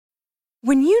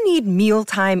When you need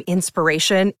mealtime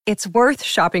inspiration, it's worth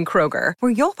shopping Kroger,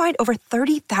 where you'll find over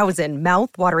 30,000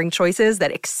 mouth-watering choices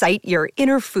that excite your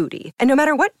inner foodie. And no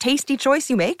matter what tasty choice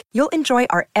you make, you'll enjoy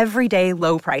our everyday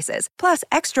low prices, plus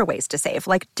extra ways to save,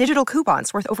 like digital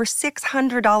coupons worth over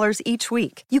 $600 each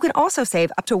week. You can also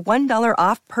save up to $1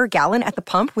 off per gallon at the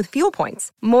pump with fuel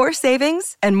points. More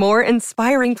savings and more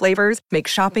inspiring flavors make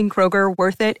shopping Kroger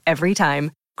worth it every time.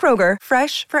 Kroger,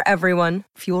 fresh for everyone.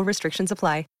 Fuel restrictions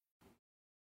apply.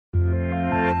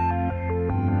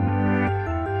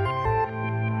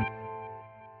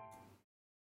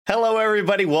 Hello,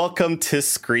 everybody. Welcome to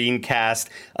Screencast,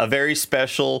 a very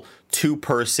special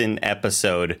two-person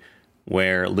episode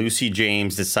where Lucy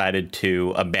James decided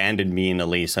to abandon me and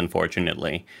Elise,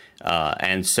 unfortunately.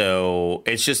 And so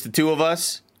it's just the two of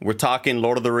us. We're talking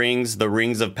Lord of the Rings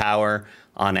of Power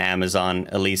on Amazon.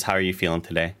 Elise, how are you feeling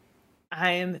today?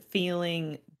 I am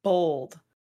feeling bold.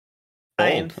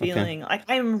 I am feeling like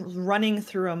I'm running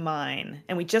through a mine,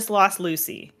 and we just lost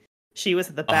Lucy. She was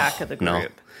at the back of the group. No.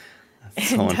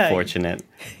 So unfortunate.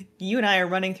 You and I are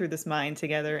running through this mine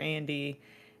together, Andy.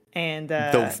 And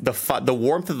the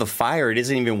warmth of the fire, it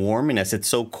isn't even warming us. It's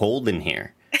so cold in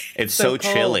here. It's so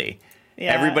chilly.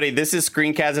 Yeah. Everybody, this is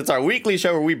Screencast. It's our weekly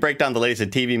show where we break down the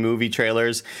latest TV movie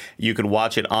trailers. You can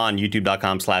watch it on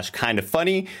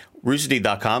youtube.com/kindafunny,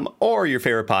 roosterteeth.com, or your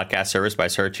favorite podcast service by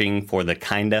searching for the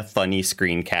Kinda Funny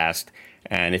Screencast.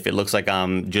 And if it looks like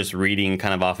I'm just reading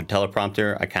kind of off a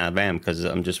teleprompter, I kind of am, because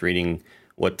I'm just reading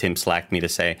what Tim slacked me to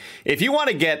say. If you want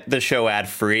to get the show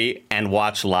ad-free and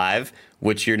watch live,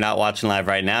 which you're not watching live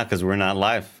right now because we're not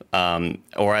live,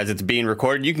 or as it's being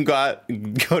recorded, you can go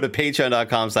to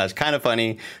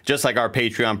patreon.com/kindafunny, just like our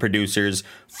Patreon producers,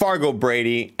 Fargo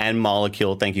Brady and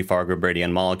Molecule. Thank you, Fargo Brady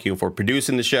and Molecule, for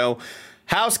producing the show.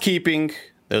 Housekeeping,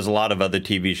 there's a lot of other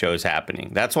TV shows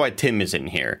happening. That's why Tim isn't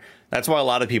here. That's why a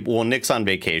lot of people, well, Nick's on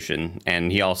vacation,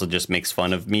 and he also just makes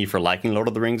fun of me for liking Lord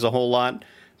of the Rings a whole lot.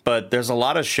 But there's a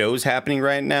lot of shows happening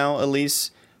right now,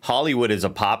 Elise. Hollywood is a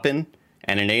poppin',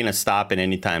 and it ain't a stoppin'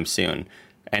 anytime soon.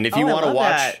 And if you want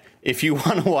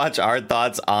to watch our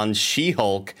thoughts on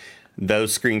She-Hulk,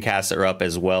 those screencasts are up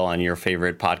as well on your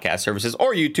favorite podcast services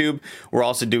or YouTube. We're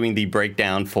also doing the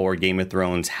breakdown for Game of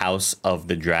Thrones House of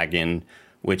the Dragon,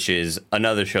 which is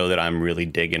another show that I'm really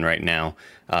digging right now.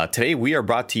 Today we are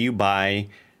brought to you by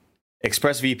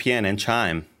ExpressVPN and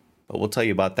Chime, but we'll tell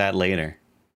you about that later.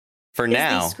 For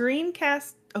now, the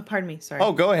screencast. Oh, pardon me. Sorry.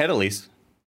 Oh, go ahead, Elise.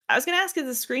 I was going to ask, is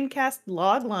the screencast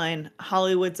log line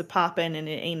 "Hollywood's a poppin' and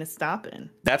it ain't a stoppin'"?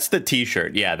 That's the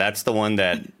T-shirt. Yeah, that's the one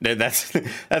that's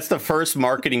the first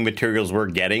marketing materials we're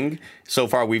getting. So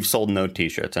far, we've sold no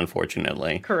T-shirts,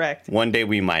 unfortunately. Correct. One day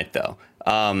we might, though.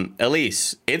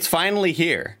 Elise, it's finally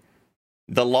here.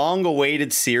 The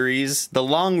long-awaited series, the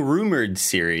long-rumored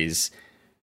series.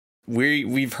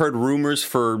 We've heard rumors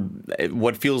for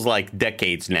what feels like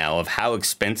decades now of how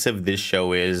expensive this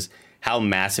show is, how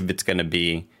massive it's going to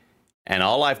be. And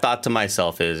all I've thought to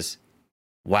myself is,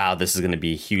 wow, this is going to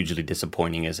be hugely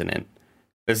disappointing, isn't it?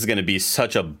 This is going to be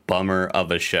such a bummer of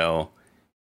a show.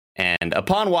 And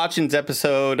upon watching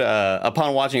episodes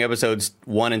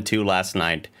 1 and 2 last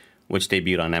night, which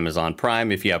debuted on Amazon Prime,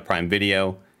 if you have Prime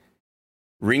Video,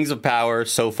 Rings of Power,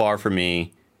 so far for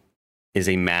me, is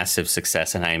a massive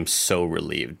success, and I am so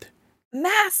relieved.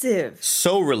 Massive.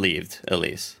 So relieved,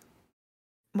 Elise.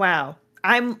 Wow.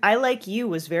 I, like you,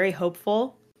 was very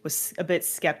hopeful, was a bit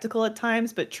skeptical at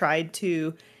times, but tried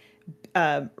to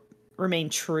remain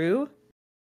true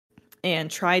and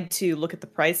tried to look at the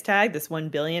price tag, this $1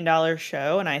 billion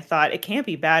show, and I thought it can't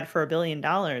be bad for $1 billion,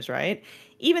 right?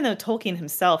 Even though Tolkien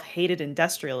himself hated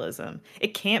industrialism,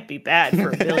 it can't be bad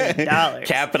for $1 billion.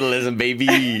 Capitalism, baby.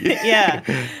 Yeah.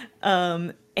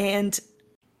 And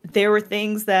there were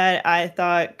things that I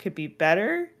thought could be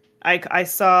better. I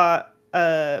saw,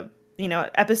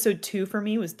 episode 2 for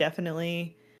me was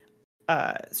definitely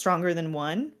stronger than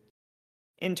 1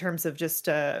 in terms of just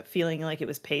feeling like it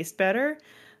was paced better.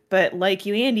 But like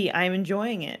you, Andy, I'm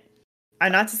enjoying it.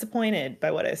 I'm not disappointed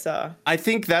by what I saw. I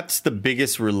think that's the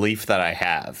biggest relief that I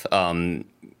have.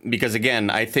 Because, again,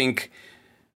 I think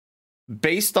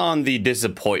based on the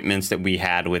disappointments that we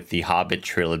had with the Hobbit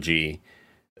trilogy,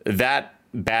 that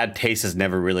bad taste has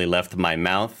never really left my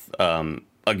mouth.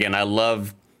 Again, I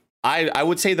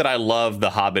would say that I love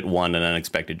The Hobbit 1, An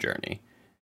Unexpected Journey.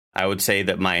 I would say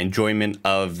that my enjoyment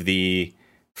of the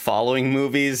following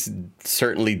movies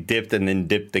certainly dipped and then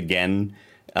dipped again.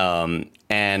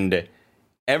 And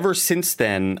ever since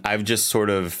then, I've just sort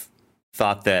of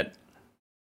thought that,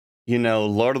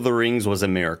 Lord of the Rings was a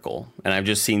miracle. And I've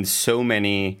just seen so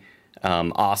many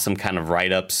awesome kind of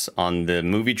write-ups on the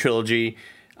movie trilogy.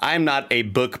 I'm not a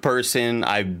book person.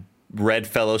 I read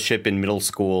Fellowship in middle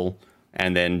school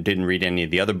and then didn't read any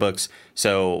of the other books.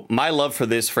 So my love for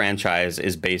this franchise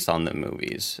is based on the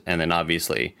movies. And then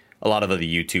obviously a lot of other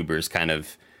YouTubers kind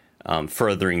of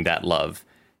furthering that love.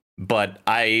 But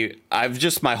I've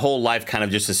just my whole life kind of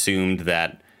just assumed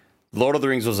that Lord of the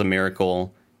Rings was a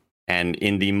miracle. And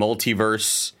in the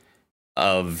multiverse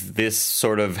of this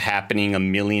sort of happening a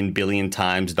million billion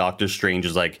times, Doctor Strange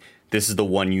is like, this is the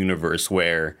one universe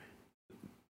where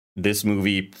this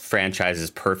movie franchise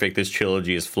is perfect. This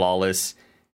trilogy is flawless.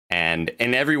 And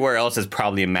everywhere else is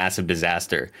probably a massive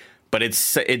disaster. But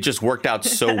it just worked out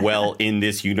so well in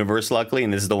this universe, luckily.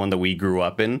 And this is the one that we grew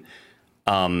up in.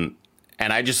 And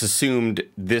I just assumed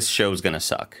this show's going to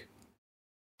suck.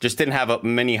 Just didn't have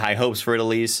many high hopes for it, at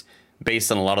least,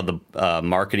 based on a lot of the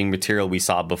marketing material we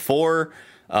saw before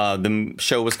the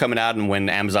show was coming out. And when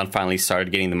Amazon finally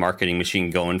started getting the marketing machine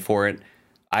going for it,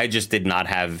 I just did not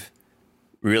have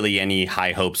really any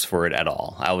high hopes for it at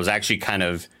all. I was actually kind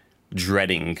of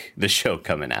dreading the show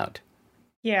coming out.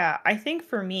 Yeah, I think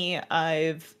for me,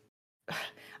 I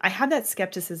have that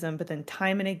skepticism, but then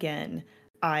time and again,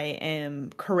 I am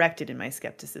corrected in my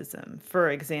skepticism. For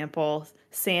example,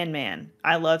 Sandman.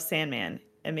 I love Sandman.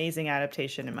 Amazing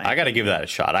adaptation in my I got to give that a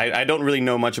shot. I don't really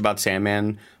know much about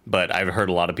Sandman, but I've heard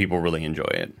a lot of people really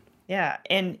enjoy it. Yeah,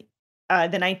 and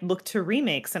then I look to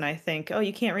remakes and I think, oh,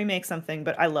 you can't remake something,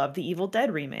 but I love the Evil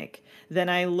Dead remake. Then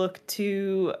I look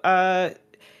to, I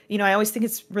always think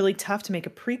it's really tough to make a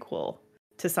prequel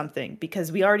to something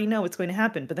because we already know what's going to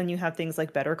happen. But then you have things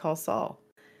like Better Call Saul.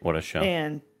 What a show.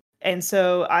 And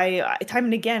so I time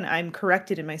and again, I'm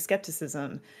corrected in my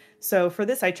skepticism. So for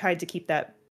this, I tried to keep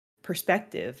that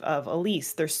perspective of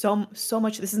Elise. There's so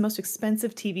much. This is the most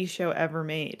expensive TV show ever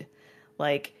made.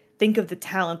 Like, think of the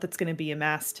talent that's going to be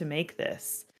amassed to make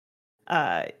this.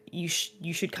 You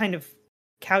should kind of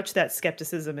couch that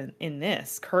skepticism in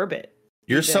this, curb it.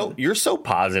 You're so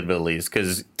positive, Elise,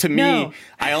 because to me,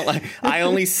 I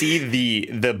only see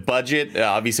the budget.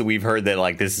 Obviously, we've heard that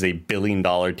like this is a $1 billion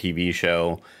TV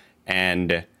show,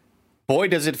 and boy,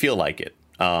 does it feel like it.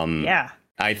 Yeah,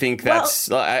 I think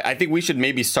I think we should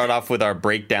maybe start off with our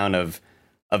breakdown of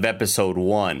episode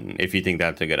 1, if you think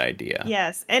that's a good idea.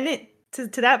 Yes, and to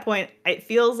that point, it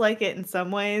feels like it in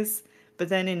some ways, but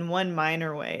then in one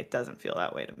minor way, it doesn't feel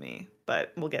that way to me.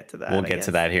 But we'll get to that. We'll get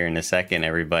to that here in a second,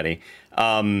 everybody.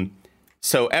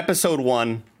 So episode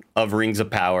 1 of Rings of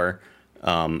Power,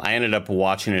 I ended up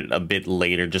watching it a bit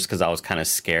later just because I was kind of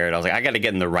scared. I was like, I got to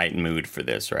get in the right mood for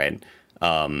this, right?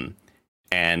 And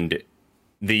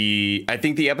I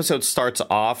think the episode starts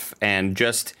off, and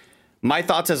just my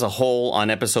thoughts as a whole on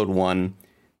episode 1,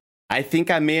 I think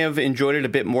I may have enjoyed it a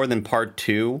bit more than part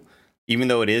 2, even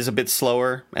though it is a bit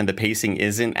slower and the pacing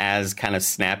isn't as kind of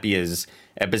snappy as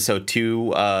episode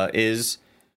 2 is.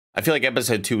 I feel like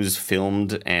episode 2 is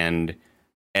filmed and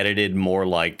edited more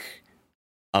like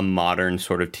a modern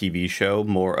sort of TV show.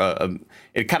 More,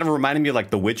 it kind of reminded me of like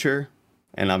The Witcher,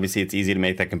 and obviously it's easy to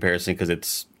make that comparison because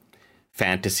it's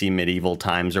fantasy medieval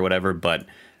times or whatever. But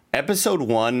episode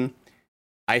 1,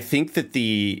 I think that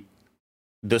the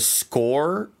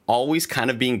score always kind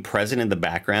of being present in the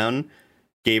background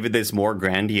gave it this more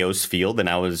grandiose feel than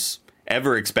I was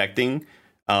ever expecting.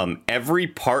 Every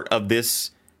part of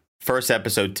this first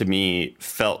episode to me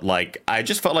felt like I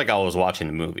was watching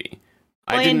a movie.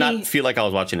 Well, I did not feel like I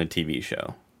was watching a TV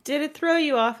show. Did it throw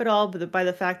you off at all by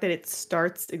the fact that it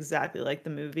starts exactly like the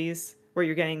movies, where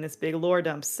you're getting this big lore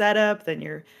dump setup, then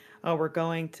we're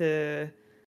going to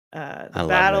the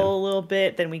battle a little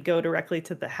bit, then we go directly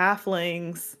to the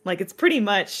halflings. Like, it's pretty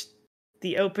much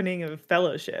the opening of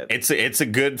Fellowship. It's a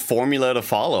good formula to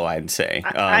follow, I'd say.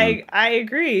 I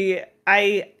agree.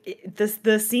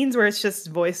 The scenes where it's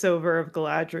just voiceover of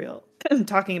Galadriel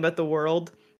talking about the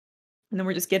world, and then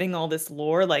we're just getting all this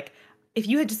lore. Like, if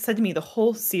you had just said to me the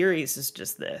whole series is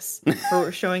just this, where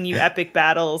we're showing you epic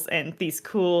battles and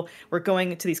we're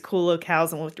going to these cool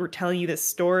locales and we're telling you this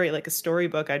story like a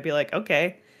storybook, I'd be like,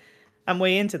 okay, I'm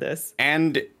way into this.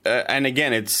 And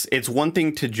again, it's one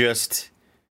thing to just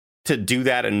to do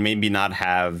that and maybe not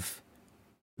have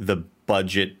the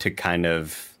budget to kind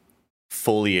of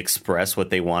fully express what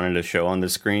they wanted to show on the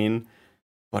screen.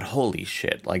 But holy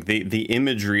shit, like the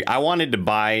imagery, I wanted to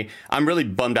buy. I'm really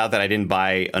bummed out that I didn't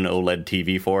buy an OLED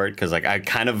TV for it, because like I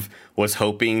kind of was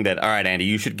hoping that, all right, Andy,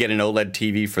 you should get an OLED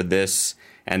TV for this,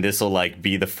 and this will like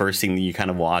be the first thing that you kind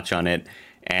of watch on it.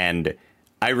 And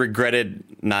I regretted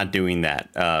not doing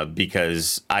that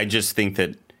because I just think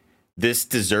that this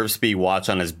deserves to be watched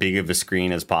on as big of a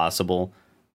screen as possible.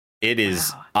 It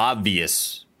is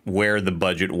obvious where the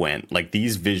budget went. Like,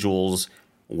 these visuals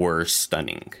were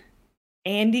stunning.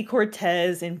 Andy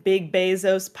Cortez in Big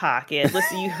Bezos' pocket.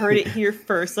 Listen, you heard it here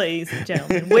first, ladies and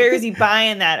gentlemen. Where is he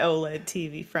buying that OLED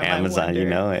TV from? Amazon, you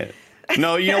know it.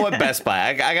 No, you know what? Best Buy.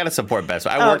 I got to support Best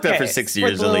Buy. I worked there for 6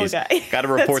 years at least. Got to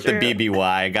report the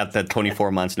BBY. Got the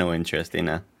 24 months no interest, you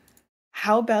know.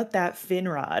 How about that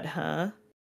Finrod, huh?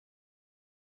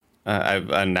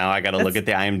 Now I got to look at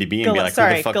the IMDb and be like,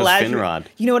 who the fuck was Finrod?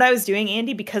 You know what I was doing,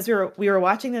 Andy? Because we were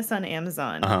watching this on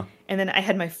Amazon, and then I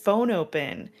had my phone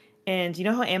open, and you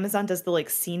know how Amazon does the like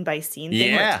scene by scene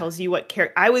thing where it tells you what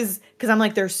character. Because I'm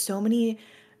like, there's so many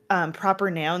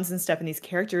proper nouns and stuff in these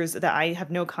characters that I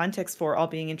have no context for, all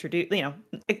being introduced. You know,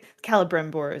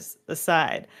 Celebrimbor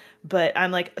aside. But I'm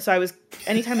like, so I was,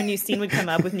 anytime a new scene would come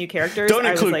up with new characters. Don't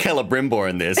include Celebrimbor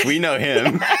in this. We know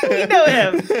him. We know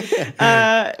him.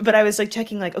 But I was like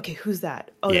checking, like, okay, who's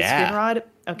that? Oh, that's Finrod?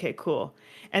 Okay, cool.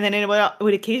 And then it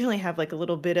would occasionally have like a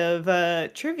little bit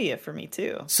of trivia for me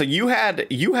too. So you had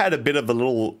a bit of a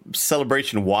little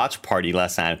celebration watch party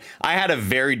last night. I had a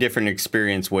very different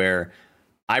experience where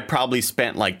I probably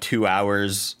spent like 2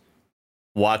 hours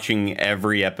watching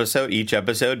each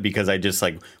episode, because I just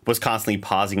like was constantly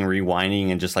pausing and rewinding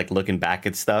and just like looking back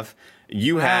at stuff.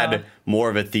 You had more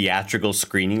of a theatrical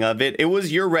screening of it. It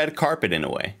was your red carpet in a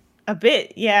way. A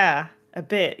bit, yeah.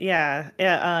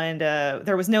 And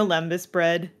there was no lembas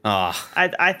bread.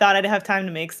 I thought I'd have time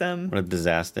to make some. What a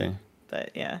disaster.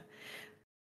 But yeah.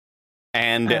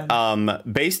 And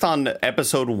based on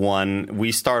episode 1,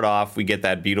 we start off, we get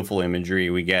that beautiful imagery.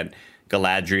 We get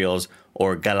Galadriel. I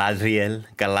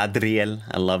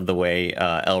love the way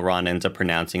Elrond ends up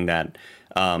pronouncing that.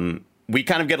 We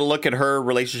kind of get a look at her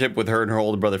relationship with her and her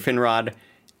older brother Finrod.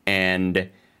 And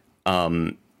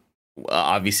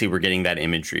obviously we're getting that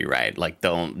imagery, right? Like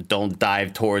don't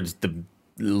dive towards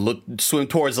swim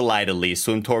towards the light, at least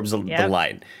swim towards the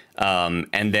light.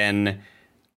 And then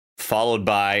followed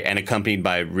by and accompanied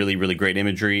by really, really great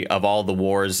imagery of all the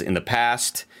wars in the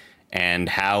past and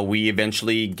how we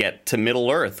eventually get to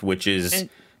Middle Earth, which is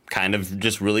kind of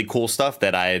just really cool stuff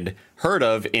that I'd heard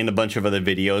of in a bunch of other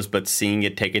videos, but seeing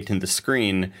it take it to the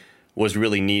screen was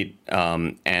really neat.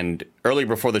 And early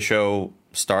before the show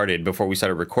started, before we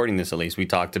started recording this, at least, we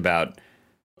talked about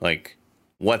like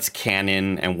what's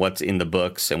canon and what's in the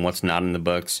books and what's not in the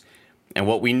books. And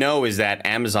what we know is that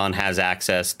Amazon has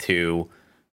access to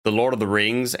The Lord of the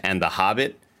Rings and The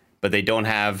Hobbit, but they don't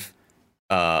have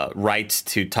rights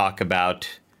to talk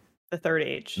about the Third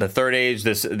Age.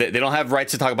 They don't have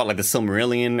rights to talk about like the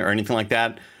Silmarillion or anything like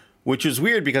that, which is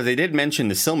weird because they did mention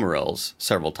the Silmarils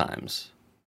several times.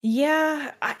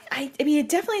 Yeah, I mean, it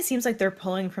definitely seems like they're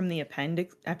pulling from the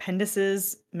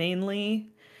appendices mainly.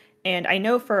 And I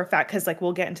know for a fact, because like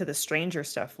we'll get into the Stranger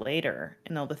stuff later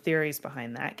and all the theories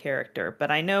behind that character.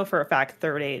 But I know for a fact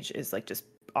Third Age is like just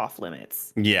off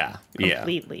limits. Yeah,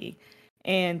 completely.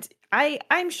 And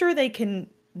I'm sure they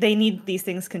need these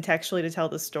things contextually to tell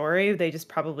the story. They just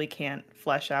probably can't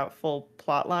flesh out full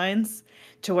plot lines.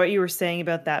 To what you were saying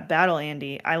about that battle,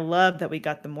 Andy, I love that we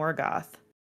got the Morgoth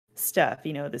stuff,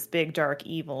 you know, this big dark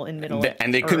evil in Middle Earth.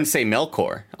 And they couldn't say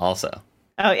Melkor also.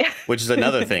 Oh yeah. Which is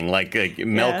another thing. Like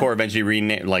Melkor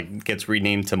eventually gets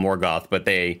renamed to Morgoth, but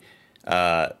they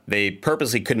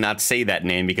purposely could not say that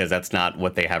name because that's not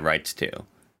what they have rights to.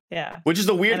 Yeah. Which is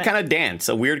a weird kind of dance,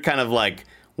 a weird kind of like,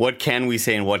 what can we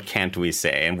say and what can't we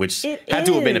say? And which had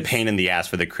to have been a pain in the ass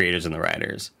for the creators and the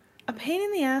writers. A pain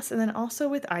in the ass. And then also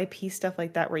with IP stuff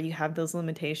like that, where you have those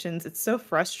limitations, it's so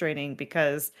frustrating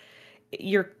because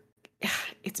it's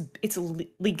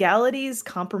legalities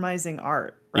compromising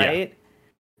art, right? Yeah.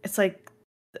 It's like,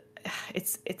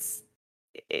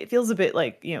 it feels a bit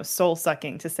like, you know, soul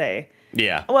sucking to say,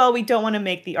 yeah, well, we don't want to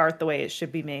make the art the way it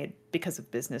should be made because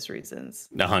of business reasons.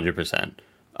 100%.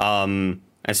 And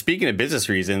speaking of business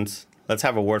reasons, let's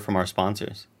have a word from our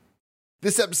sponsors.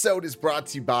 This episode is brought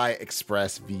to you by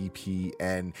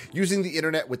ExpressVPN. Using the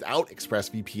internet without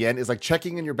ExpressVPN is like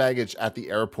checking in your baggage at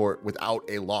the airport without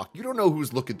a lock. You don't know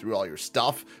who's looking through all your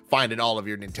stuff, finding all of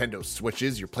your Nintendo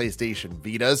Switches, your PlayStation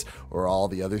Vitas, or all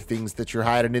the other things that you're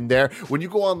hiding in there. When you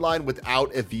go online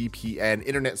without a VPN,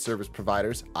 internet service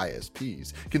providers,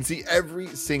 ISPs, can see every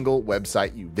single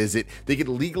website you visit. They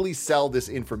can legally sell this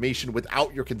information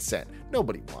without your consent.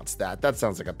 Nobody wants that. That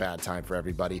sounds like a bad time for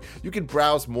everybody. You can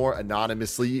browse more anonymously.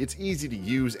 It's easy to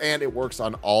use and it works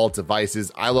on all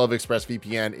devices. I love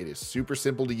ExpressVPN. It is super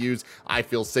simple to use. I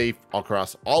feel safe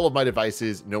across all of my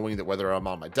devices, knowing that whether I'm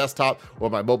on my desktop or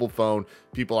my mobile phone,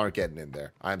 people aren't getting in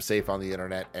there. I'm safe on the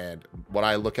internet, and what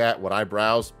I look at, what I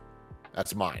browse,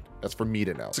 That's mine. That's for me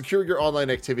to know. Secure your online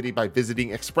activity by visiting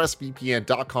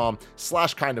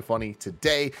expressvpn.com/kindafunny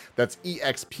today. That's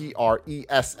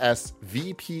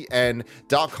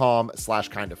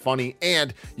expressvpn.com/kindafunny.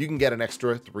 And you can get an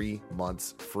extra 3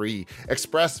 months free.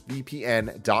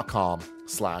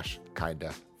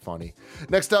 expressvpn.com/kindafunny.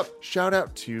 Next up, shout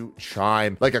out to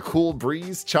Chime. Like a cool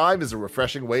breeze, Chime is a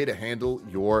refreshing way to handle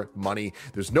your money.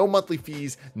 There's no monthly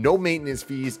fees, no maintenance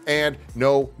fees, and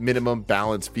no minimum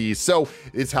balance fees. So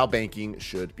it's how banking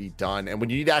should be done. And when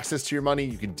you need access to your money,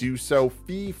 you can do so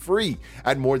fee-free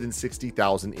at more than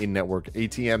 60,000 in-network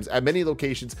ATMs at many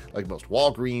locations like most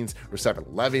Walgreens or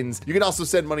 7-Elevens. You can also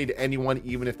send money to anyone,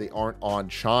 even if they aren't on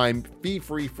Chime,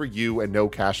 fee-free for you and no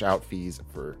cash out fees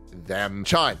for them.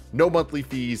 Chime, no monthly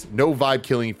fees, no vibe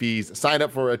killing fees. Sign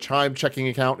up for a Chime checking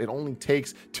account. It only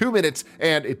takes 2 minutes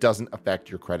and it doesn't affect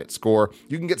your credit score.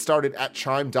 You can get started at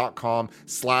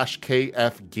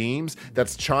chime.com/KFgames.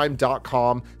 That's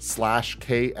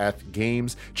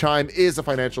chime.com/KFgames. Chime is a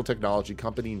financial technology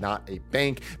company, not a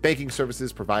bank. Banking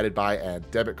services provided by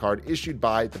and debit card issued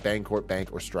by the Bancorp Bank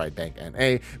or Stride Bank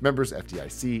NA. Members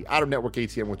FDIC. Out-of-network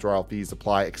ATM withdrawal fees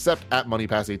apply except at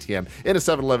MoneyPass ATM in a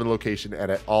 7-Eleven location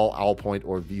and at all Allpoint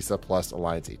or Visa Plus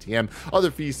Alliance ATM.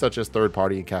 Other fees such as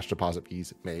third-party and cash deposit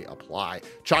fees may apply.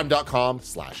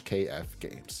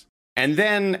 Chime.com/KFgames. And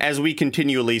then as we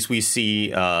continue, Elise, we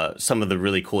see some of the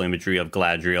really cool imagery of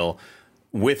Galadriel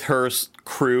with her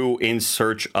crew in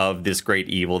search of this great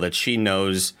evil that she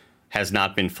knows has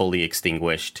not been fully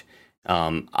extinguished.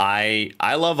 I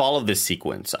love all of this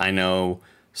sequence. I know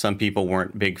some people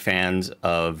weren't big fans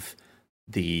of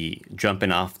the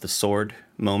jumping off the sword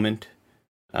moment.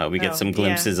 We get some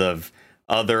glimpses of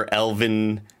other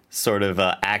elven sort of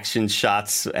action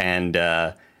shots, and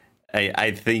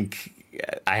I think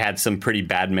I had some pretty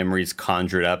bad memories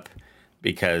conjured up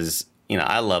because, you know,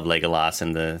 I love Legolas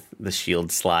and the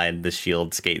shield slide, the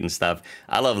shield skate and stuff.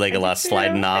 I love Legolas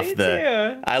sliding off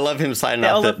I love him sliding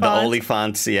off the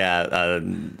Oliphants,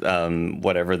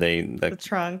 whatever the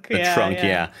trunk,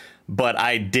 yeah. But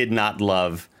I did not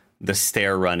love the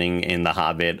stair running in The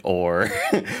Hobbit or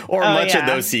much of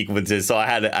those sequences. So I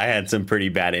had some pretty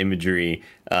bad imagery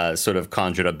sort of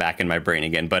conjured up back in my brain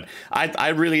again. But I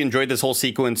really enjoyed this whole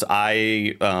sequence.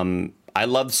 I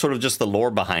loved sort of just the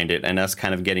lore behind it and us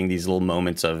kind of getting these little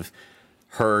moments of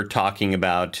her talking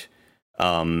about,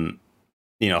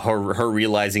 her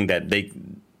realizing that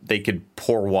they could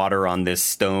pour water on this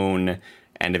stone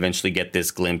and eventually get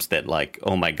this glimpse that, like,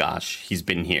 oh my gosh, he's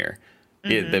been here.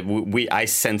 Mm-hmm. I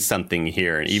sense something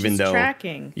here, even though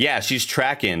tracking. Yeah, she's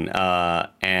tracking.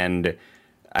 And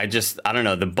I don't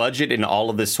know, the budget in all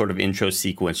of this sort of intro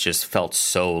sequence just felt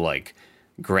so like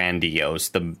grandiose.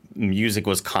 The music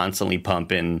was constantly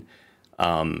pumping.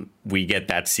 We get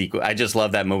that sequence. I just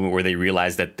love that moment where they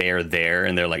realize that they're there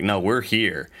and they're like, no, we're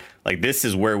here. Like, this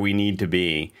is where we need to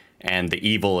be. And the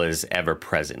evil is ever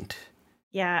present.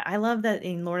 Yeah, I love that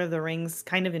in Lord of the Rings,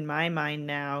 kind of in my mind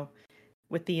now,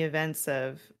 with the events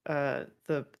of the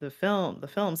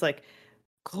films, like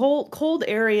cold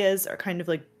areas are kind of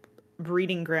like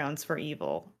breeding grounds for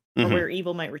evil, or where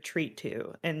evil might retreat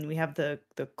to. And we have the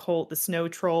snow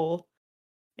troll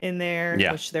in there,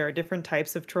 which there are different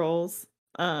types of trolls.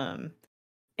 And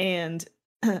I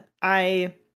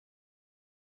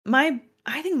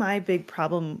think my big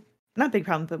problem, not big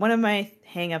problem, but one of my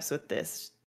hangups with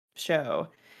this show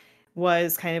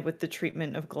was kind of with the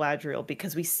treatment of Galadriel,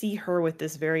 because we see her with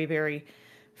this very, very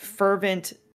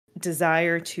fervent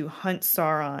desire to hunt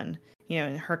Sauron,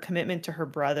 and her commitment to her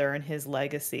brother and his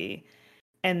legacy.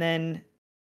 And then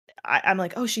I'm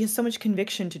like, oh, she has so much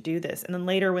conviction to do this. And then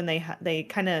later when they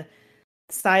kind of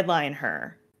sideline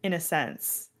her, in a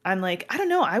sense, I'm like, I don't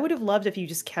know. I would have loved if you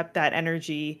just kept that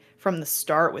energy from the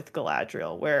start with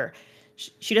Galadriel, where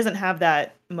she doesn't have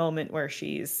that moment where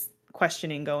she's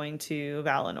questioning going to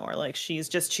Valinor. Like,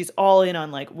 she's all in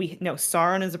on, like, we know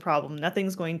Sauron is a problem.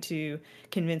 Nothing's going to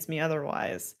convince me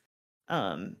otherwise.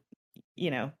 I'd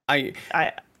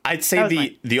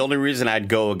say the only reason I'd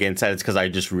go against that is because I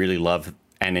just really love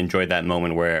and enjoyed that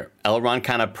moment where Elrond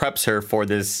kind of preps her for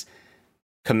this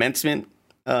commencement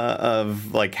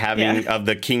of like having of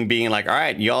the king being like, all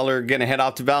right, y'all are gonna head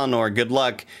off to Valinor. Good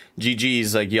luck.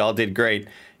 GG's, like, y'all did great.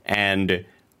 And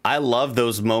I love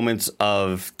those moments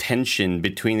of tension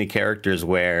between the characters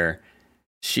where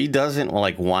she doesn't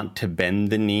want to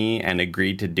bend the knee and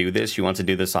agree to do this. She wants to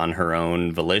do this on her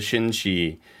own volition.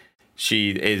 She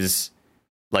is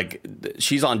like,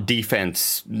 she's on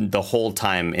defense the whole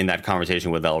time in that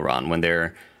conversation with Elrond when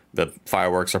the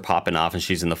fireworks are popping off and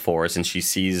she's in the forest and she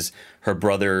sees her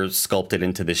brother sculpted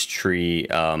into this tree.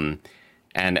 And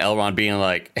Elrond being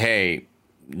like, hey,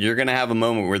 you're going to have a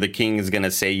moment where the king is going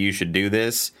to say you should do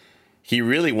this. He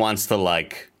really wants to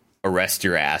like arrest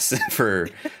your ass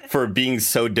for being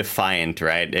so defiant,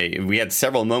 right? We had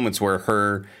several moments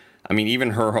where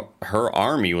even her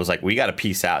army was like, we got to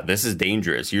peace out. This is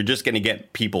dangerous. You're just going to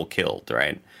get people killed,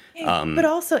 right? But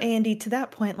also, Andy, to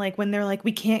that point, like when they're like,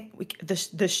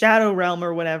 the Shadow Realm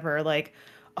or whatever, like,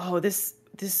 oh, this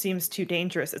seems too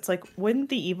dangerous. It's like, wouldn't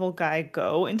the evil guy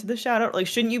go into the Shadow? Like,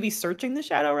 shouldn't you be searching the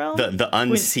Shadow Realm? The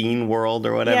unseen world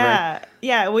or whatever?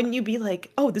 Yeah. Wouldn't you be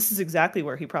like, oh, this is exactly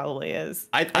where he probably is?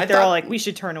 They're all like, we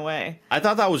should turn away. I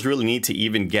thought that was really neat to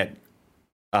even get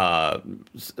to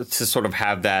sort of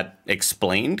have that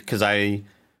explained, because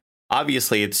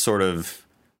obviously it's sort of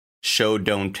show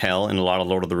don't tell in a lot of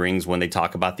Lord of the Rings when they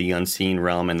talk about the unseen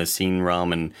realm and the seen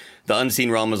realm, and the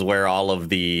unseen realm is where all of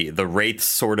the wraiths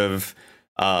sort of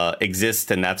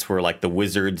exist, and that's where like the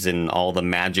wizards and all the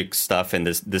magic stuff, and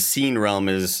the seen realm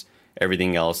is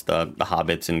everything else, the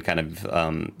hobbits and kind of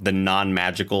the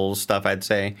non-magical stuff, I'd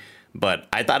say. But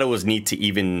I thought it was neat to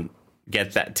even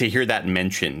get that, to hear that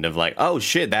mentioned of like, oh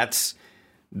shit,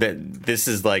 this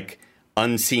is like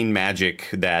unseen magic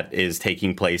that is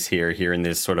taking place here in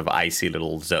this sort of icy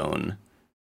little zone.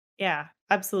 Yeah,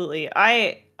 absolutely.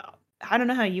 I don't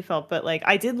know how you felt, but like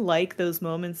I did like those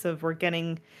moments of we're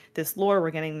getting this lore,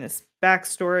 we're getting this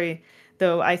backstory.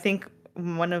 Though I think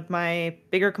one of my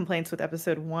bigger complaints with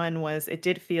episode 1 was it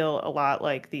did feel a lot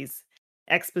like these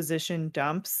exposition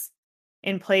dumps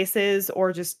in places,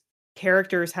 or just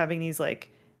characters having these like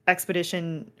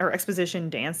exposition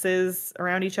dances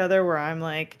around each other, where I'm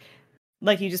like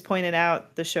you just pointed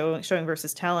out, the showing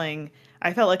versus telling.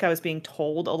 I felt like I was being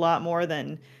told a lot more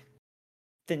than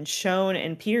shown.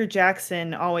 And Peter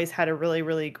Jackson always had a really,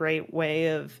 really great way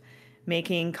of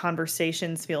making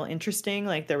conversations feel interesting.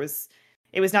 Like it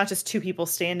was not just two people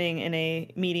standing in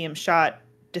a medium shot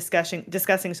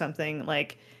discussing something.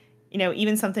 Like,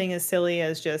 even something as silly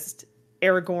as just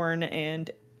Aragorn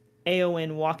and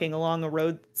Éowyn walking along a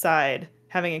roadside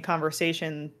having a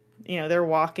conversation. They're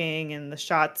walking and the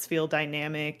shots feel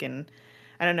dynamic, and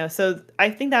I don't know. So I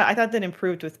thought that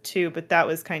improved with 2, but that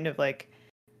was kind of like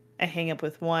a hang up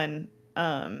with 1.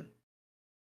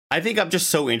 I think I'm just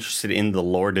so interested in the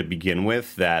lore to begin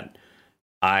with that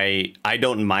I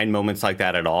don't mind moments like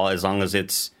that at all, as long as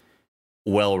it's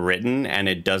well written and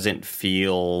it doesn't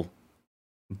feel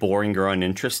boring or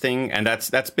uninteresting. And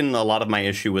that's been a lot of my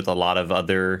issue with a lot of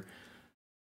other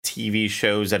TV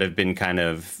shows that have been kind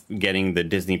of getting the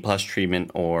Disney Plus treatment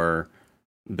or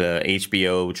the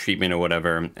HBO treatment or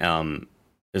whatever,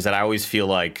 is that I always feel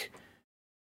like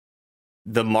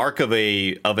the mark of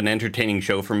an entertaining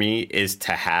show for me is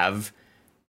to have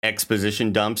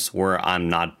exposition dumps where I'm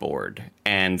not bored.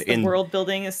 And the world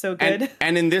building is so good.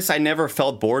 And in this, I never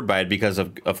felt bored by it because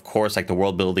of course, like the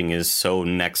world building is so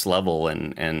next level,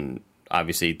 and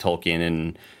obviously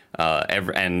Tolkien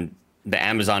and the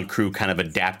Amazon crew kind of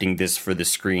adapting this for the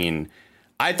screen,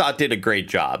 I thought did a great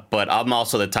job. But I'm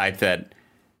also the type that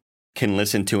can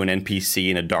listen to an NPC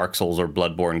in a Dark Souls or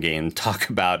Bloodborne game talk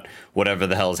about whatever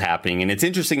the hell is happening. And it's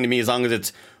interesting to me as long as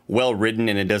it's well written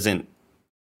and it doesn't,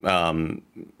 I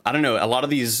don't know, a lot of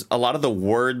the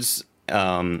words or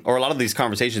a lot of these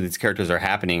conversations these characters are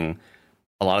having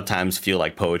a lot of times feel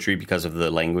like poetry because of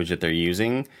the language that they're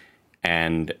using.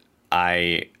 And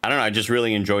I don't know, I just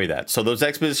really enjoy that. So those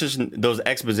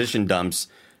exposition dumps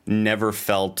never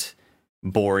felt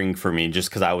boring for me, just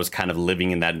because I was kind of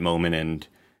living in that moment, and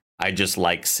I just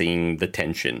like seeing the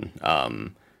tension,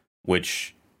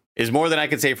 which is more than I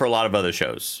could say for a lot of other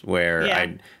shows,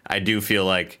 where I do feel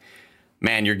like,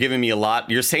 man, you're giving me a lot,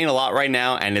 you're saying a lot right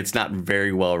now, and it's not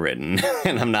very well written,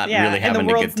 and I'm not really having a good time. And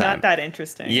the world's not that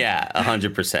interesting. Yeah,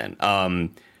 100%.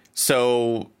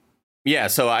 So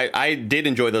I did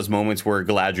enjoy those moments where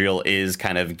Galadriel is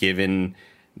kind of given,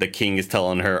 the king is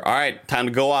telling her, all right, time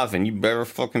to go off, and you better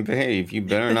fucking behave. You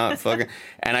better not fucking.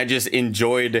 And I just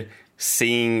enjoyed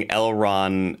seeing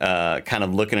Elrond kind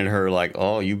of looking at her like,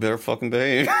 oh, you better fucking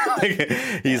behave.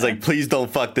 He's like, please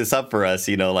don't fuck this up for us.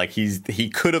 Like he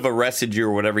could have arrested you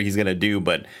or whatever he's going to do,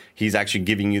 but he's actually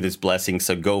giving you this blessing.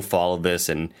 So go follow this.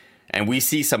 And we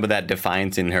see some of that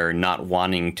defiance in her not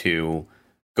wanting to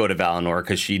go to Valinor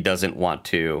because she doesn't want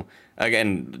to.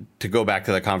 Again, to go back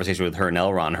to the conversation with her and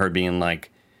Elrond, her being like,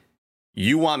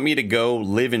 you want me to go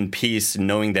live in peace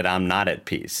knowing that I'm not at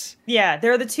peace. Yeah,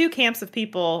 there are the two camps of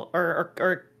people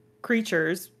or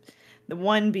creatures. The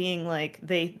one being like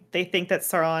they think that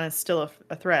Sauron is still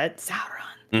a threat,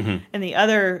 Sauron. Mm-hmm. And the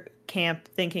other camp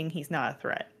thinking he's not a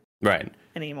threat. Right.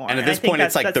 anymore. And at this point,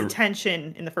 it's like the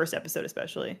tension in the first episode,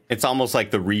 especially. It's almost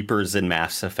like the Reapers in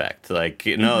Mass Effect. Like,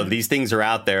 these things are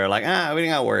out there. Like, we don't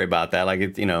got to worry about that. Like,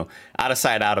 it's, out of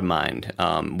sight, out of mind,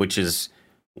 which is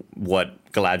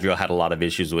what Galadriel had a lot of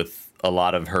issues with. A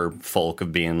lot of her folk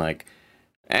of being like,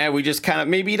 we just kind of,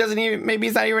 maybe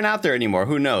he's not even out there anymore.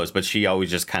 Who knows? But she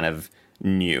always just kind of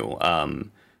knew.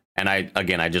 And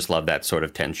I just love that sort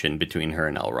of tension between her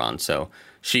and Elrond. So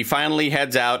she finally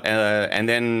heads out. And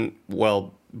then,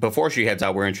 before she heads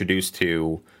out, we're introduced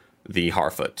to the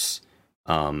Harfoots.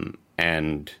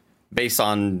 And based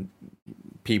on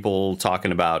people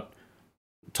talking about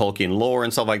Tolkien lore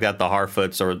and stuff like that, the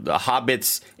Harfoots or the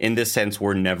Hobbits in this sense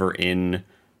were never in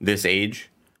this age.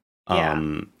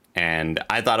 And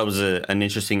I thought it was an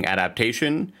interesting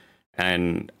adaptation,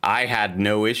 and I had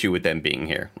no issue with them being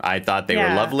here. I thought they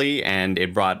were lovely, and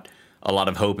it brought a lot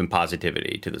of hope and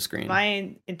positivity to the screen.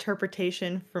 My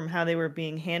interpretation from how they were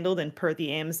being handled and per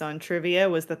the Amazon trivia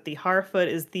was that the Harfoot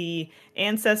is the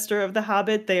ancestor of the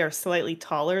Hobbit. They are slightly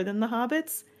taller than the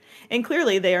Hobbits, and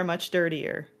clearly they are much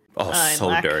dirtier. Oh,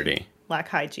 so dirty. Lack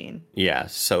hygiene. Yeah,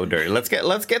 so dirty. Let's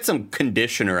get some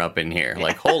conditioner up in here.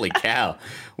 Like, holy cow,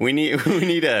 we need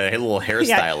a little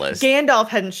hairstylist. Yeah, Gandalf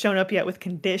hadn't shown up yet with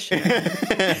conditioner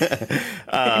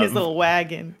in his little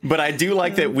wagon. But I do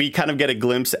like that we kind of get a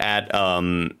glimpse at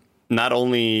not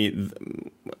only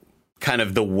kind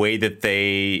of the way that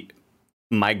they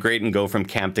migrate and go from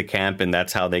camp to camp, and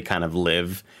that's how they kind of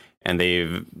live. And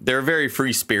they're very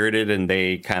free spirited, and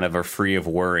they kind of are free of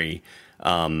worry.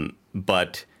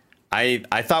 But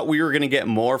I thought we were going to get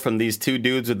more from these two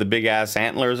dudes with the big ass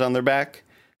antlers on their back.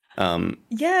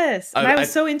 Yes. And I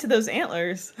was so into those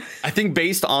antlers. I think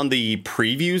based on the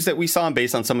previews that we saw and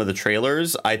based on some of the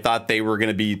trailers, I thought they were going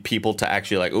to be people to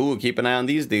actually like, ooh, keep an eye on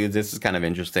these dudes. This is kind of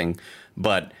interesting.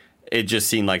 But it just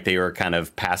seemed like they were kind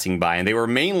of passing by, and they were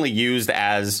mainly used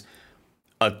as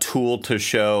a tool to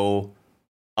show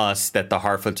us that the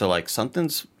Harfoots are like,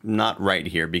 something's not right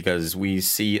here, because we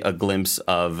see a glimpse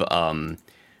of let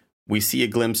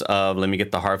me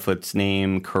get the Harfoot's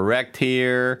name correct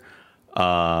here.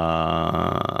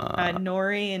 Nori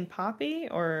and Poppy,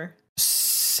 or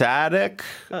Sadok?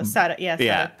 Oh, Sadok,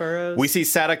 Sadok Burrows. We see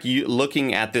Sadok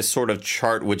looking at this sort of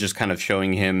chart, which is kind of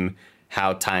showing him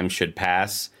how time should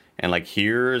pass. And like,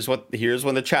 here's when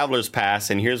the travelers pass,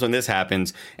 and here's when this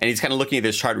happens. And he's kind of looking at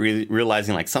this chart,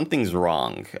 realizing like something's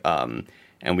wrong.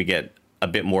 And we get a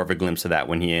bit more of a glimpse of that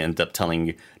when he ends up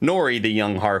telling Nori, the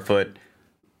young Harfoot,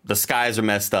 the skies are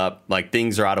messed up, like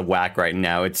things are out of whack right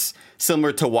now. It's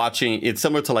similar to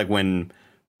like when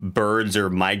birds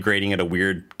are migrating at a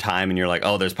weird time and you're like,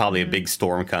 oh, there's probably a big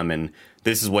storm coming.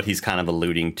 This is what he's kind of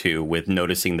alluding to with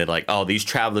noticing that like, oh, these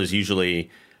travelers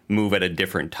usually move at a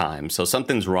different time. So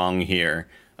something's wrong here.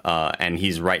 And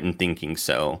he's right in thinking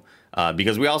so.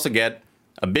 Because we also get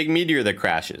a big meteor that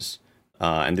crashes.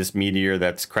 And this meteor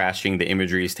that's crashing, the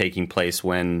imagery is taking place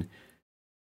when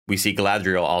we see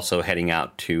Galadriel also heading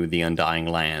out to the Undying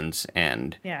Lands.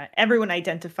 And yeah, everyone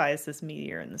identifies this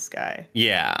meteor in the sky.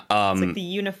 Yeah. It's like the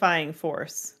unifying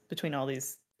force between all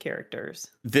these characters.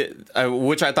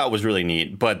 Which I thought was really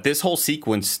neat. But this whole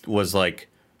sequence was like,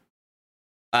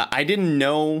 I didn't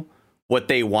know what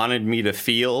they wanted me to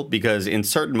feel, because in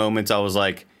certain moments I was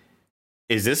like,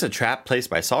 is this a trap placed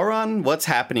by Sauron? What's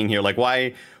happening here? Like,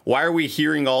 why are we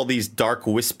hearing all these dark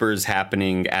whispers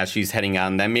happening as she's heading out?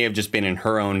 And that may have just been in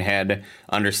her own head,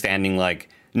 understanding like,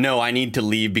 no, I need to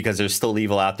leave because there's still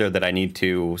evil out there that I need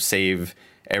to save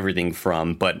everything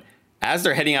from. But as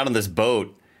they're heading out on this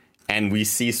boat and we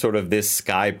see sort of this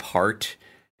sky part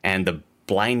and the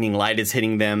blinding light is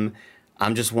hitting them,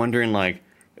 I'm just wondering, like,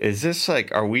 is this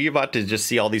like, are we about to just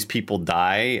see all these people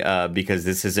die because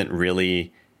this isn't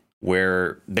really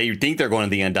where they think they're going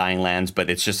to the Undying Lands, but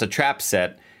it's just a trap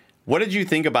set? What did you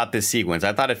think about this sequence?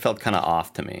 I thought it felt kind of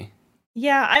off to me.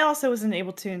 Yeah, I also wasn't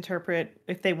able to interpret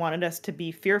if they wanted us to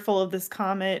be fearful of this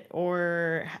comet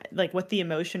or like what the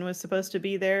emotion was supposed to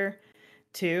be there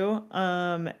too.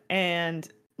 And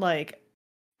like,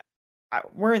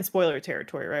 we're in spoiler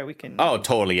territory, right? We can. Oh,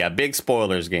 totally. Yeah. Big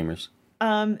spoilers, gamers.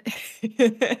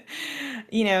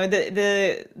 You know,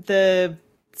 the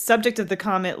subject of the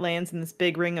comet lands in this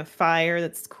big ring of fire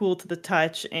that's cool to the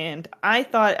touch, and I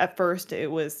thought at first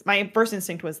my first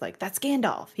instinct was like, that's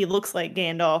Gandalf. He looks like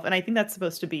Gandalf, and I think that's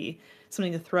supposed to be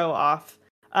something to throw off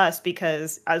us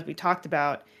because, as we talked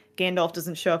about, Gandalf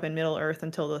doesn't show up in Middle Earth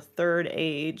until the Third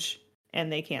Age,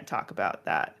 and they can't talk about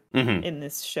that in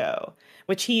this show,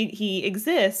 which he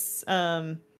exists,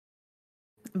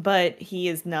 but he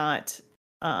is not.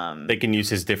 They can use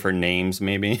his different names,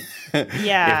 maybe.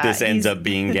 Yeah, if this ends up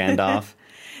being Gandalf.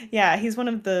 Yeah, he's one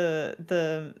of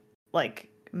the like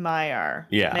Maiar.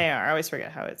 Yeah. Maiar. I always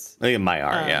forget how it's. I think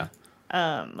Maiar,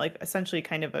 Like essentially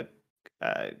kind of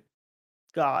a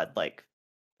god, like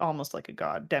almost like a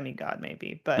god, demigod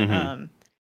maybe. But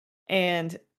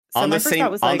and so on my the first same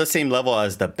thought was like, on the same level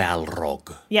as the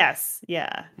Balrog. yes,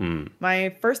 yeah.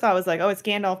 My first thought was like, oh, it's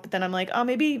Gandalf, but then I'm like, oh,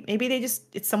 maybe they just,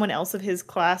 it's someone else of his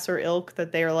class or ilk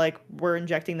that they're like, we're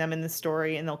injecting them in the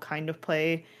story and they'll kind of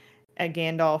play a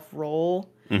Gandalf role.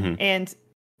 And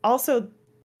also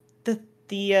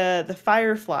the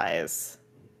Fireflies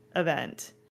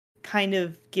event kind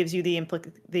of gives you the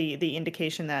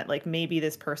indication that like maybe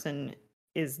this person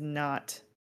is not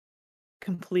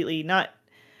completely, not,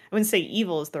 I wouldn't say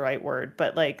evil is the right word,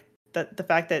 but like the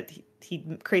fact that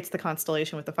he creates the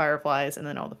constellation with the fireflies and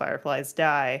then all the fireflies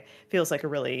die feels like a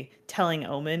really telling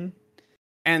omen.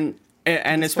 And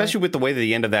especially with the way that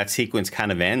the end of that sequence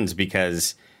kind of ends,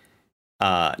 because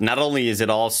not only is it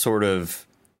all sort of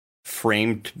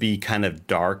framed to be kind of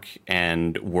dark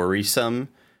and worrisome,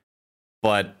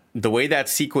 but the way that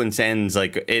sequence ends,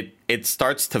 like it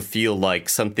starts to feel like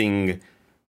something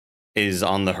is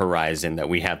on the horizon that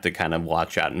we have to kind of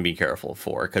watch out and be careful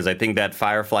for. Because I think that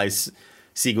Fireflies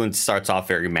sequence starts off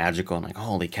very magical and like,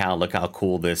 holy cow, look how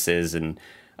cool this is. And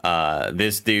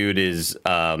this dude is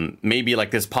maybe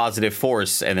like this positive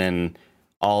force, and then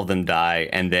all of them die.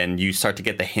 And then you start to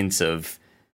get the hints of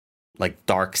like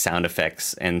dark sound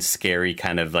effects and scary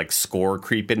kind of like score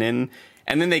creeping in.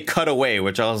 And then they cut away,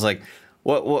 which I was like,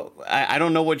 what? I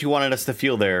don't know what you wanted us to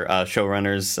feel there,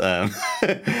 showrunners.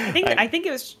 I think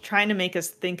it was trying to make us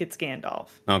think it's Gandalf.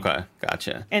 Okay,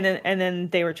 gotcha. And then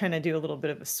they were trying to do a little bit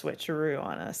of a switcheroo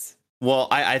on us. Well,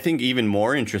 I think even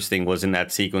more interesting was in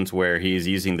that sequence where he's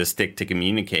using the stick to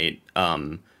communicate,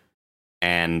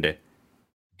 and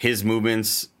his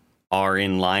movements are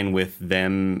in line with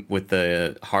them, with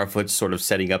the Harfoots sort of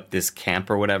setting up this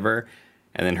camp or whatever,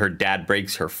 and then her dad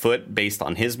breaks her foot based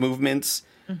on his movements.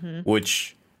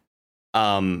 Which,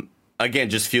 again,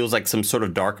 just feels like some sort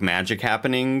of dark magic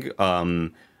happening.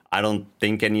 I don't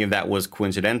think any of that was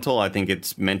coincidental. I think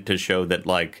it's meant to show that,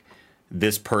 like,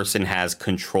 this person has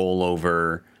control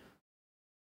over,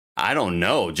 I don't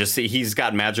know, just he's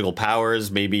got magical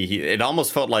powers. Maybe it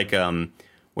almost felt like,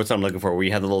 what's what I'm looking for? Where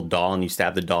you have the little doll and you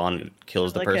stab the doll and it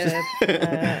kills the person.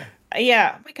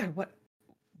 Yeah. Oh my God,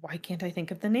 why can't I think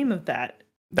of the name of that?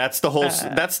 That's the whole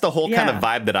kind of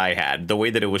vibe that I had. The way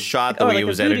that it was shot, the way it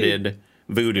was edited.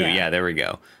 Voodoo, yeah, there we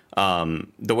go.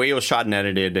 The way it was shot and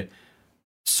edited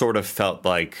sort of felt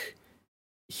like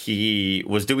he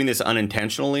was doing this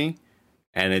unintentionally,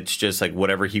 and it's just like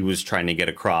whatever he was trying to get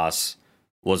across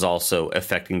was also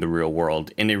affecting the real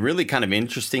world in a really kind of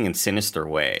interesting and sinister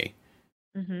way.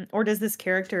 Or does this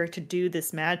character, to do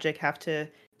this magic, have to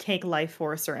take life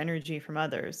force or energy from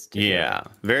others? Yeah,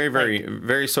 very, very,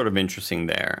 very sort of interesting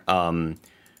there. I'm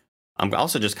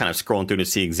also just kind of scrolling through to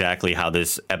see exactly how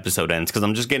this episode ends, because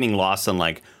I'm just getting lost on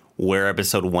like where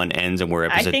episode 1 ends and where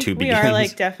episode 2 begins. We are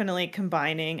like definitely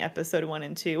combining episode 1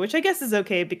 and 2, which I guess is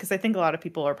okay because I think a lot of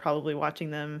people are probably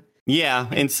watching them. Yeah,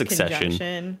 in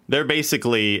succession. They're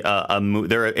basically it's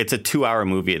a 2-hour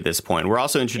movie at this point. We're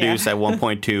also introduced at one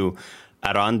point to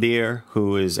Arondir,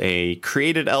 who is a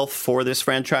created elf for this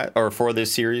franchise or for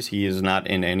this series. He is not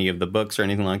in any of the books or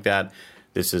anything like that.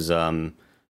 This is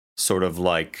sort of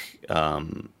like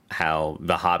how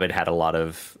The Hobbit had a lot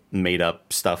of made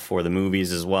up stuff for the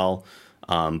movies as well.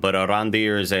 But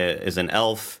Arondir is an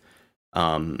elf,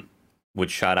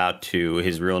 which shout out to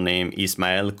his real name,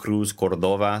 Ismael Cruz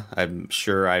Cordova. I'm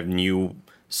sure I knew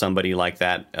somebody like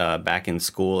that back in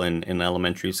school, in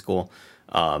elementary school.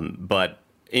 But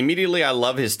immediately, I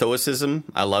love his stoicism.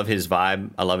 I love his vibe.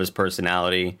 I love his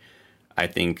personality. I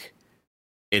think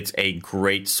it's a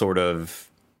great sort of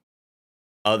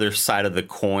other side of the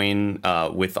coin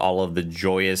with all of the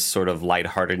joyous sort of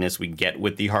lightheartedness we get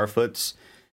with the Harfoots.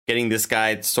 Getting this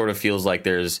guy, it sort of feels like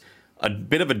there's a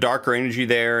bit of a darker energy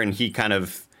there, and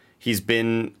he's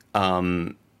been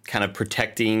kind of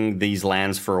protecting these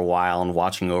lands for a while and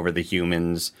watching over the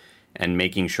humans and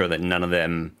making sure that none of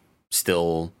them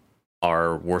still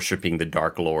are worshiping the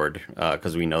Dark Lord,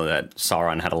 because we know that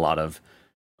Sauron had a lot of,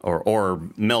 or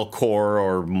Melkor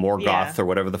or Morgoth or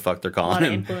whatever the fuck they're calling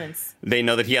him. Influence. They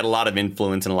know that he had a lot of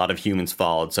influence and a lot of humans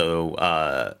followed. So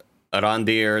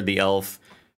Arondir, the elf,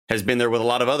 has been there with a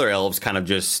lot of other elves, kind of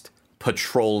just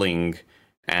patrolling.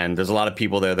 And there's a lot of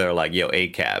people there that are like, "Yo,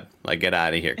 ACAB, like get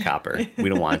out of here, Copper. We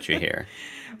don't want you here."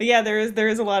 But yeah, there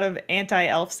is a lot of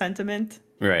anti-elf sentiment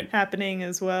happening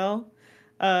as well.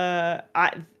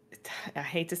 I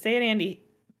hate to say it, Andy,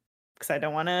 because I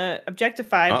don't want to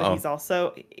objectify, but he's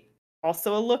also,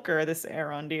 also a looker, this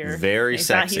Arondir. Very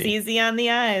sexy. He's easy on the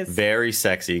eyes. Very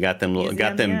sexy. You got them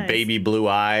baby blue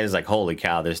eyes. Like, holy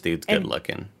cow, this dude's good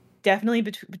looking. Definitely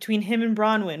between him and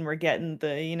Bronwyn, we're getting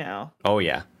the, Oh,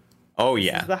 yeah. Oh,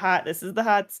 yeah. This is the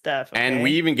hot stuff. Okay? And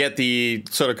we even get the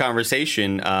sort of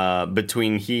conversation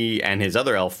between he and his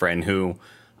other elf friend, who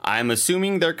I'm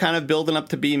assuming they're kind of building up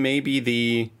to be maybe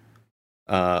the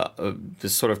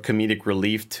sort of comedic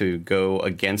relief to go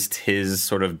against his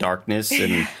sort of darkness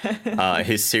and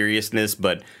his seriousness.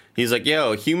 But he's like,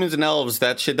 yo, humans and elves,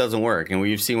 that shit doesn't work. And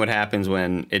we've seen what happens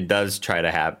when it does try to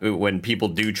happen, when people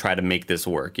do try to make this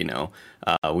work,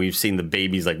 We've seen the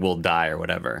babies like will die or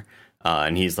whatever.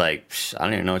 And he's like, I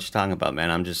don't even know what you're talking about,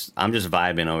 man. I'm just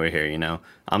vibing over here,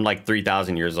 I'm like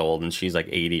 3,000 years old and she's like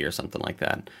 80 or something like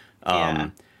that.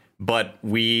 But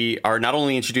we are not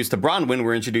only introduced to Bronwyn,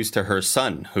 we're introduced to her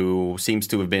son, who seems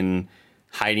to have been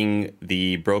hiding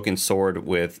the broken sword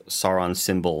with Sauron's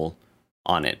symbol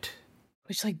on it.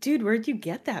 Which, like, dude, where'd you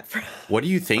get that from? What are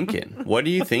you thinking? What are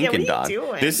you thinking, dog?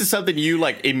 This is something you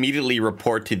like immediately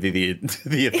report to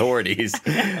the authorities.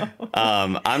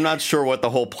 I'm not sure what the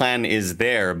whole plan is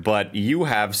there, but you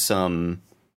have some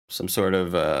sort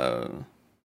of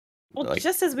well,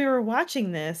 just as we were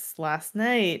watching this last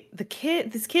night, this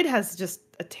kid has just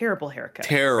a terrible haircut.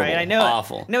 Terrible, right? I know,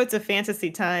 awful. I know it's a fantasy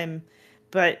time,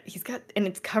 but and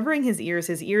it's covering his ears.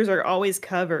 His ears are always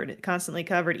covered, constantly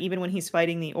covered, even when he's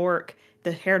fighting the orc.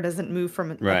 The hair doesn't move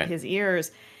from his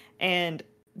ears. And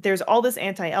there's all this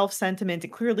anti-elf sentiment.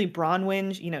 And clearly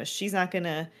Bronwyn, she's not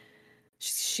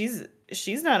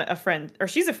a friend, or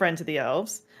she's a friend to the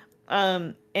elves.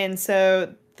 And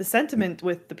so the sentiment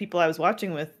with the people I was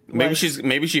watching with was,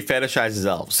 maybe she fetishizes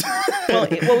elves.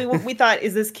 we thought,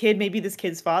 maybe this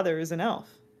kid's father is an elf.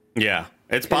 Yeah,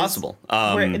 it's possible.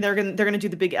 And they're gonna do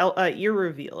the big ear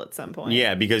reveal at some point.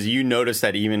 Yeah, because you notice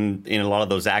that even in a lot of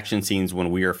those action scenes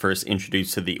when we are first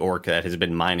introduced to the orc that has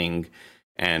been mining,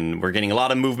 and we're getting a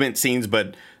lot of movement scenes,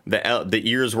 but the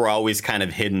ears were always kind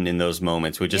of hidden in those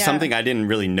moments, which is something I didn't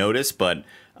really notice. But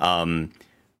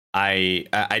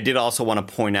I did also want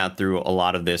to point out through a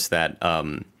lot of this that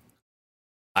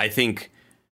I think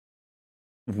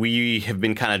we have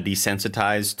been kind of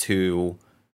desensitized to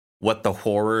what the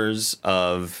horrors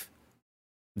of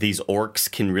these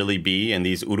orcs can really be, and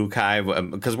these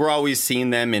urukai, because we're always seeing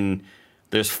them in,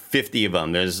 there's 50 of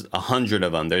them, there's 100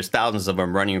 of them, there's thousands of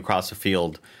them running across the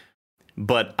field.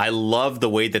 But I love the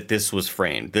way that this was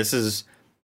framed. This is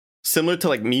similar to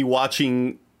like me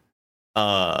watching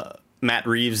Matt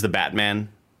Reeves, the Batman,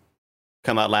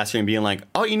 come out last year and being like,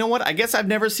 oh, you know what? I guess I've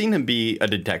never seen him be a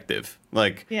detective.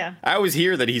 Like, I always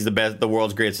hear that he's the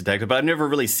world's greatest detective, but I've never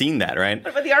really seen that, right?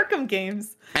 What about the Arkham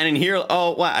games? And in here,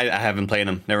 I haven't played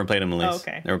them. Never played them, at least.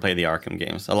 Oh, okay. Never played the Arkham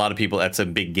games. A lot of people, that's a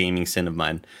big gaming sin of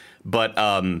mine. But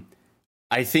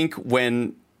I think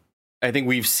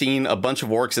we've seen a bunch of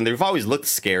orcs, and they've always looked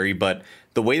scary, but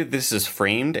the way that this is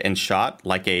framed and shot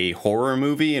like a horror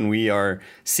movie, and we are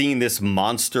seeing this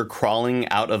monster crawling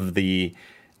out of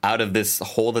this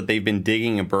hole that they've been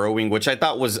digging and burrowing, which I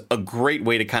thought was a great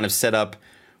way to kind of set up.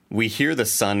 We hear the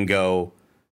son go,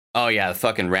 oh yeah, the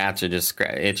fucking rats are just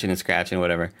itching and scratching,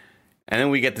 whatever. And then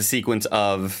we get the sequence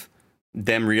of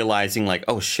them realizing like,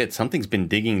 oh shit, something's been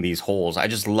digging these holes. I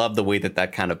just love the way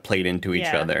that kind of played into each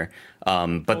other.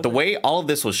 But the way all of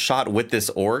this was shot with this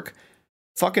orc,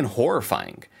 fucking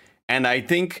horrifying. And I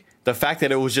think the fact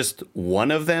that it was just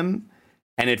one of them,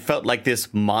 and it felt like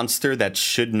this monster that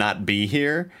should not be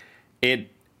here, it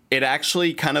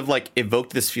actually kind of like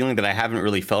evoked this feeling that I haven't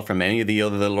really felt from any of the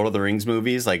other Lord of the Rings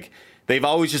movies. Like, they've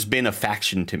always just been a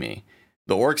faction to me.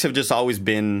 The orcs have just always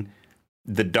been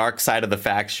the dark side of the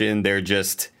faction. They're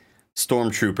just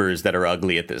stormtroopers that are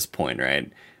ugly at this point,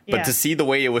 right? Yeah. But to see the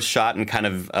way it was shot and kind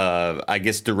of, I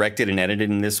guess, directed and edited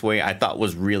in this way, I thought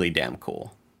was really damn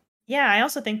cool. Yeah, I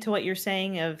also think to what you're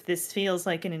saying of this feels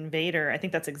like an invader, I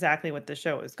think that's exactly what the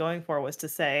show was going for, was to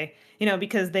say,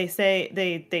 because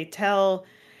they tell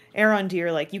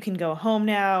Arondir, like, you can go home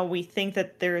now. We think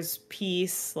that there's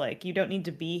peace. Like, you don't need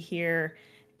to be here.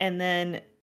 And then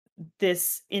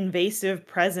this invasive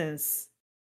presence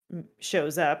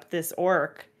shows up, this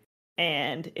orc,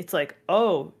 and it's like,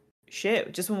 oh,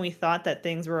 shit. Just when we thought that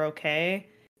things were okay,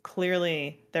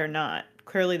 clearly they're not.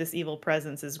 Clearly this evil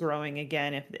presence is growing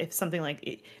again. If something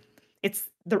like it's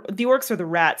the orcs are the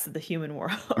rats of the human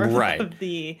world, or right, of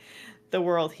the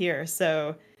world here.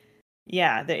 So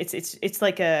yeah, it's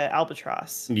like a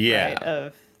albatross. Yeah, right?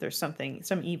 Of there's some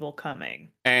evil coming.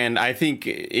 And I think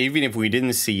even if we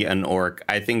didn't see an orc,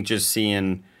 I think just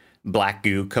seeing black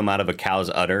goo come out of a cow's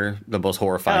udder, the most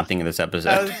horrifying thing in this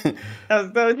episode.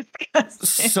 That was so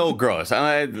disgusting. So gross.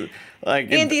 Andy,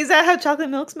 is that how chocolate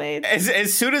milk's made?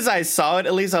 As soon as I saw it,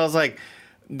 at least I was like,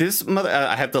 this mother.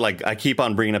 I have to I keep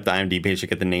on bringing up the IMDb page to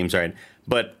get the names right,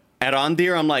 but. At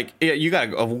Ondir, I'm like, yeah, you gotta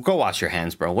go wash your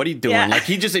hands, bro. What are you doing? Yeah. Like,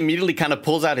 he just immediately kind of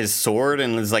pulls out his sword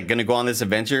and is like gonna go on this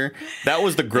adventure. That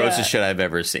was the grossest shit I've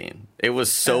ever seen. It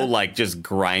was so just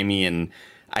grimy, and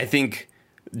I think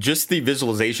just the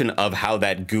visualization of how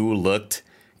that goo looked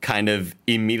kind of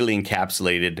immediately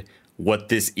encapsulated what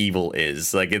this evil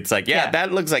is. Like, it's like,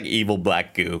 that looks like evil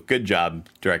black goo. Good job,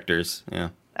 directors. Yeah,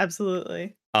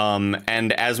 absolutely.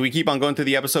 And as we keep on going through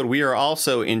the episode, we are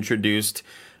also introduced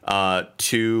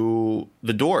to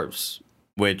the dwarves,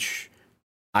 which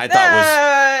I thought was...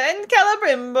 And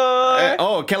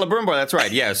Celebrimbor. Celebrimbor, that's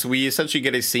right. Yes, we essentially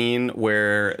get a scene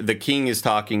where the king is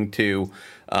talking to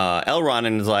Elrond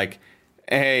and is like,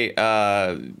 hey,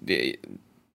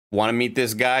 want to meet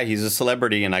this guy? He's a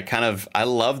celebrity. And I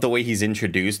love the way he's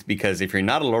introduced, because if you're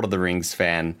not a Lord of the Rings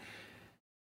fan,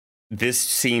 this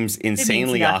seems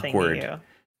insanely awkward.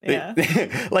 Yeah.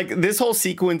 Like, this whole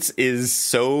sequence is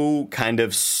so kind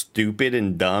of stupid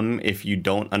and dumb if you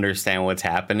don't understand what's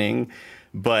happening.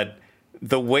 But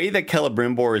the way that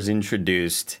Celebrimbor is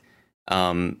introduced,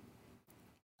 I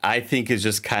think is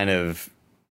just kind of...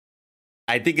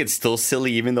 I think it's still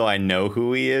silly, even though I know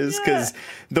who he is, because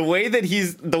the way that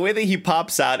he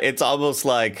pops out, it's almost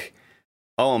like,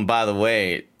 oh, and by the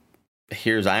way,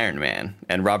 here's Iron Man,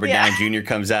 and Robert Downey Jr.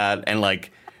 comes out, and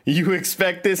like... You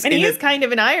expect this, and he is kind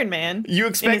of an Iron Man. You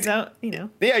expect, his own,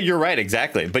 Yeah, you're right,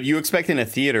 exactly. But you expect in a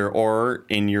theater or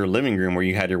in your living room where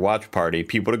you had your watch party,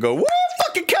 people to go, "Woo,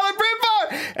 fucking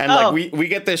Celebrimbor!" And like we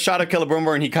get this shot of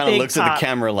Celebrimbor, and he kind of looks at the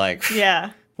camera like,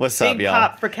 what's up, y'all?" Big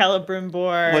pop for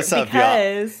Celebrimbor. What's up,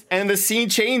 y'all? And the scene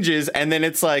changes, and then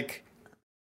it's like,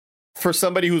 for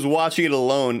somebody who's watching it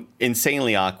alone,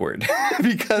 insanely awkward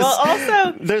because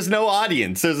also there's no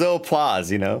audience, there's no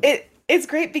applause, It's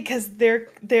great because they're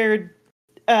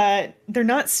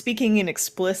not speaking in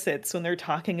explicits when they're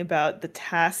talking about the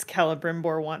task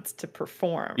Celebrimbor wants to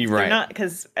perform. You're right. They're not,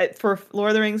 because for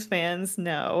Lord of the Rings fans,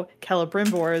 no,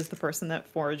 Celebrimbor is the person that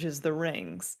forges the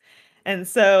rings, and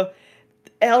so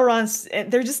Elrond's.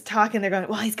 They're just talking. They're going,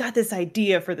 well, he's got this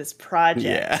idea for this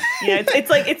project. Yeah, it's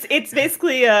like it's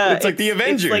basically it's like the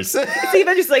Avengers. It's the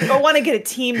Avengers. Like, I want to get a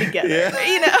team together.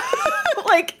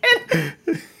 Like.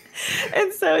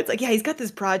 And so it's like, he's got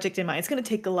this project in mind. It's going to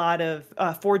take a lot of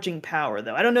forging power,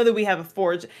 though. I don't know that we have a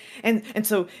forge. And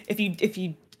so if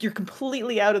you're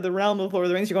completely out of the realm of Lord of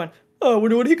the Rings, you're going, oh, I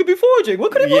wonder what he could be forging.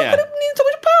 What could he need so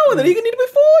much power that he could need to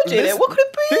be forging? What could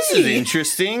it be? This is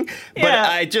interesting. But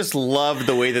I just love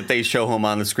the way that they show him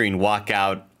on the screen walk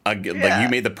out. Like, you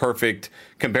made the perfect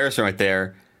comparison right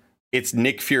there. It's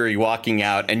Nick Fury walking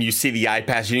out, and you see the eye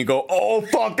patch, and you go, "Oh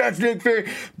fuck, that's Nick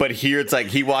Fury!" But here, it's like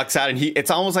he walks out, and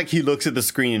it's almost like he looks at the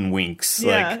screen and winks.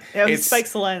 He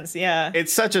spikes the lens. Yeah,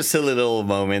 it's such a silly little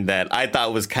moment that I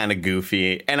thought was kind of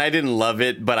goofy, and I didn't love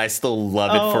it, but I still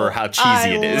love it for how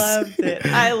cheesy it is.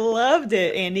 I loved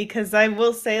it, Andy, because I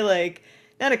will say, like,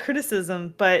 not a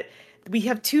criticism, but we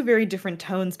have two very different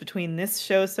tones between this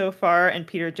show so far and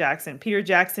Peter Jackson. Peter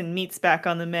Jackson meets back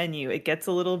on the menu. It gets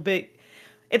a little bit.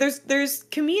 There's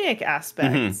comedic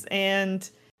aspects, and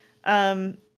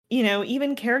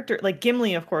even character like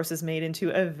Gimli, of course, is made into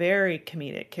a very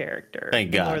comedic character.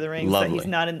 Thank God. Lord of the Rings. Lovely. That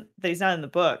he's not in the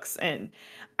books, and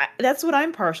that's what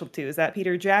I'm partial to, is that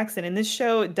Peter Jackson. And this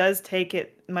show does take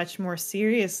it much more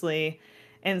seriously,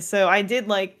 and so I did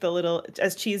like the little,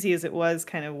 as cheesy as it was,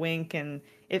 kind of wink, and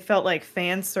it felt like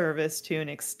fan service to an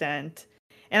extent.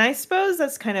 And I suppose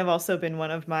that's kind of also been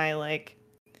one of my like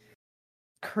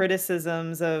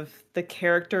criticisms of the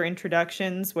character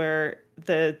introductions, where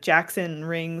the Jackson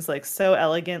Rings like so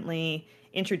elegantly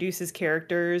introduces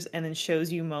characters and then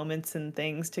shows you moments and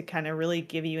things to kind of really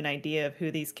give you an idea of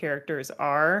who these characters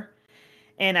are.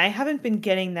 And I haven't been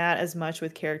getting that as much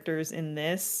with characters in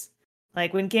this.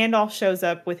 Like when Gandalf shows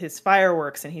up with his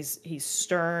fireworks and he's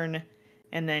stern,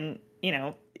 and then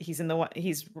he's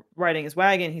riding his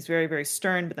wagon. He's very, very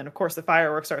stern. But then, of course, the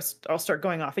fireworks all start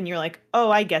going off. And you're like, oh,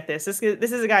 I get this. This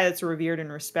is a guy that's revered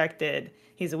and respected.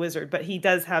 He's a wizard. But he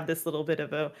does have this little bit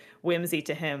of a whimsy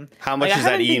to him. How much is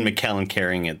that Ian McKellen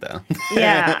carrying it, though?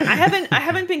 Yeah. I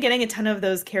haven't been getting a ton of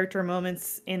those character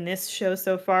moments in this show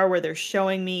so far, where they're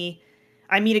showing me,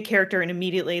 I meet a character and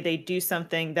immediately they do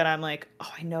something that I'm like,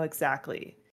 oh, I know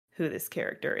exactly who this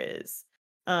character is.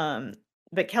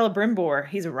 But Celebrimbor,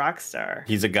 he's a rock star.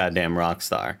 He's a goddamn rock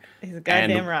star. He's a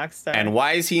goddamn rock star. And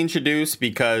why is he introduced?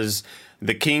 Because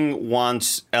the king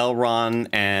wants Elrond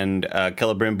and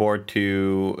Celebrimbor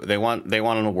to they want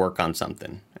him to work on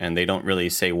something, and they don't really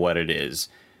say what it is.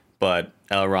 But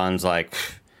Elrond's like,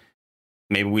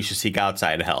 maybe we should seek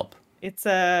outside help. It's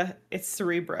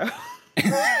Cerebro.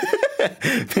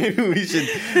 Maybe we should.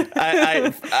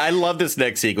 I love this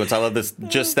next sequence. I love this.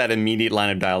 Just that immediate line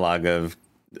of dialogue of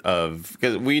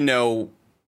because we know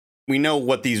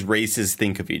what these races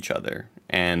think of each other,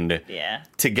 and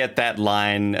to get that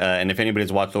line, and if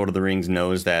anybody's watched Lord of the Rings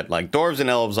knows that like dwarves and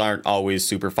elves aren't always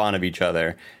super fond of each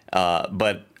other,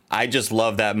 but I just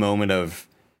love that moment of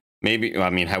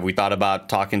have we thought about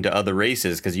talking to other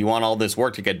races, because you want all this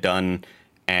work to get done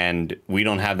and we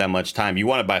don't have that much time. You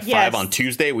want it by 5 on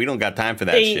Tuesday? We don't got time for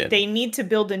that shit. They need to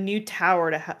build a new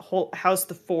tower to house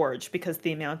the forge, because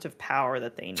the amount of power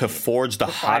that they need to forge the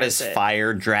hottest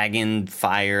fire, dragon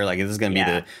fire. Like this is gonna be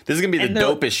the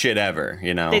dopest shit ever.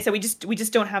 You know. They said we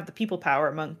just don't have the people power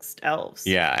amongst elves.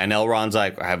 Yeah, and Elrond's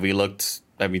like, have you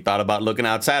thought about looking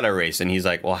outside our race? And he's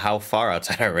like, well, how far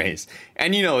outside our race?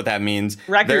 And you know what that means.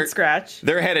 Scratch.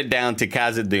 They're headed down to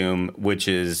Khazad-dûm, which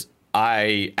is.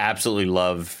 I absolutely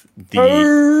love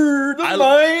I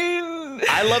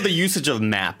love the usage of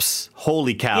maps.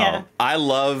 Holy cow. Yeah. I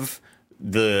love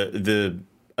the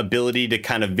ability to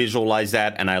kind of visualize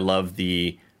that, and I love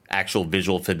the actual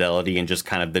visual fidelity and just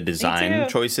kind of the design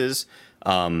choices.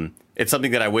 It's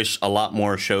something that I wish a lot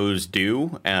more shows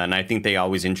do, and I think they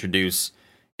always introduce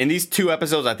in these 2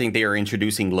 episodes, I think they are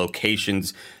introducing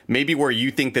locations maybe where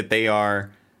you think that they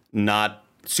are not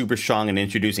super strong in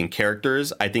introducing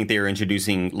characters. I think they are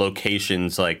introducing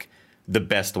locations like the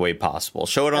best way possible.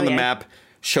 Show it on the map,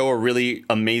 show a really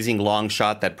amazing long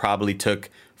shot that probably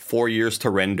took 4 years to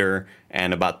render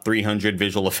and about 300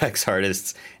 visual effects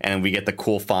artists, and we get the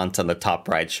cool fonts on the top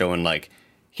right showing like,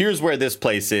 here's where this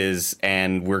place is,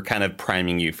 and we're kind of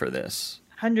priming you for this.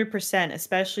 100%,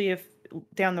 especially if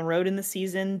down the road in the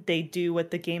season they do what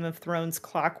the Game of Thrones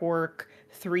clockwork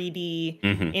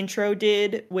 3D intro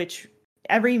did, which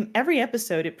every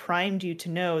episode it primed you to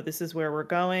know this is where we're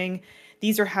going,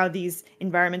 these are how these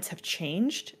environments have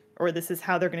changed, or this is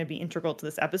how they're going to be integral to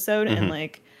this episode. And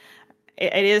like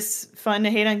it is fun to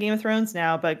hate on Game of Thrones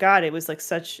now, but God, it was like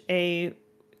such a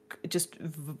just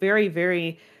very,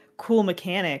 very cool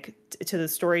mechanic to the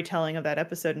storytelling of that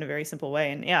episode in a very simple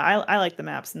way. And yeah, I like the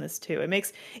maps in this too.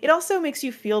 It also makes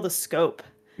you feel the scope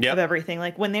of everything.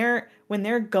 Like when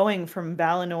they're going from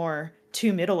Valinor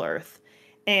to Middle Earth,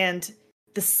 and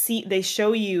the sea, they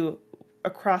show you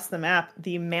across the map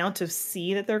the amount of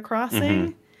sea that they're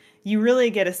crossing. You really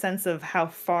get a sense of how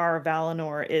far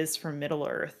Valinor is from Middle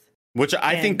Earth. Which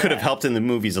I think could have helped in the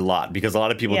movies a lot, because a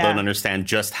lot of people don't understand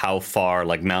just how far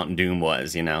like Mount Doom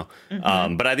was, you know.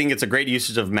 But I think it's a great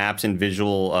usage of maps and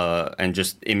visual and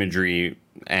just imagery.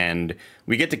 And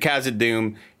we get to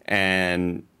Khazad-dûm,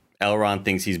 and Elrond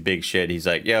thinks he's big shit. He's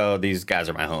like, yo, these guys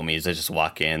are my homies. They just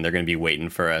walk in. They're going to be waiting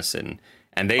for us. And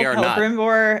they are not.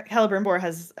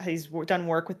 Celebrimbor he's done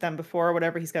work with them before, or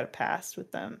whatever. He's got a past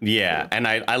with them. Yeah, and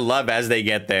I love as they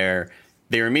get there,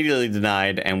 they're immediately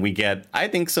denied, and we get, I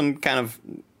think, some kind of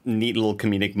neat little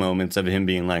comedic moments of him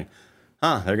being like,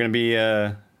 they're going to be,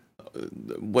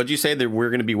 what'd you say? That we're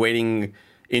going to be waiting,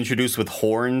 introduced with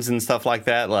horns and stuff like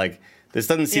that? Like, this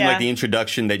doesn't seem like the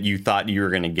introduction that you thought you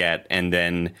were going to get. And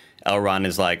then Elrond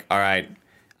is like, all right,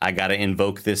 I got to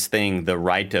invoke this thing, the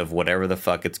right of whatever the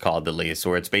fuck it's called, at least,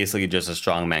 or it's basically just a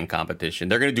strongman competition.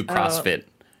 They're going to do CrossFit.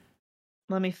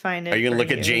 Let me find it. Are you going to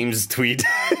look at James' tweet?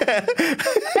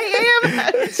 I am.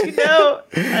 How did you know?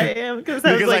 I am. Because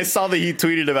I saw that he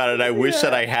tweeted about it. I wish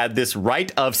that I had this right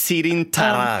of Sirin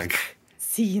Tarag.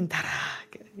 Sirin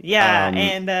Tarag. Yeah,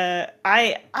 and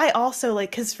I also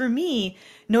like, because for me,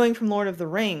 knowing from Lord of the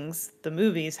Rings, the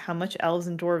movies, how much elves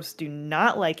and dwarves do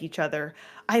not like each other,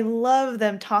 I love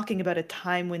them talking about a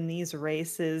time when these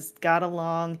races got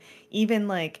along. Even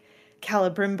like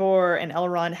Celebrimbor and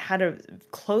Elrond had a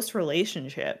close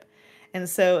relationship. And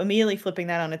so immediately flipping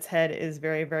that on its head is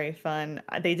very, very fun.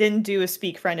 They didn't do a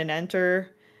speak friend and enter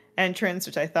entrance,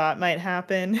 which I thought might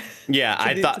happen. Yeah,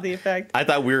 to the effect. I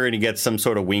thought we were going to get some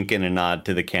sort of wink and a nod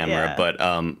to the camera, but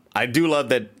I do love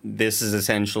that this is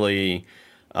essentially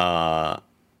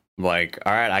like,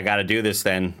 all right, I got to do this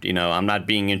then. You know, I'm not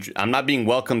being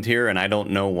welcomed here, and I don't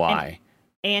know why.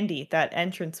 Andy, that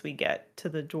entrance we get to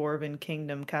the Dwarven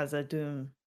Kingdom, Khazad-dûm.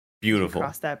 Beautiful.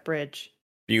 Across that bridge.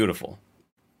 Beautiful.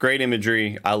 Great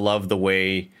imagery. I love the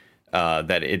way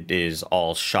that it is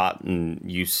all shot, and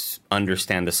you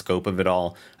understand the scope of it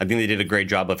all. I think they did a great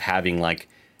job of having like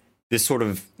this sort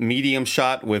of medium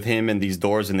shot with him and these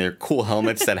doors and their cool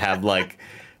helmets that have like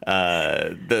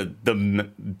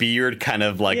the beard kind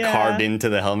of like carved into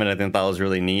the helmet. I think that was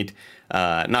really neat.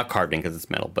 Not carved in because it's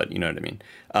metal, but you know what I mean.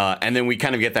 And then we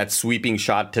kind of get that sweeping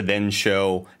shot to then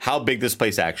show how big this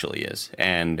place actually is.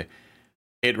 And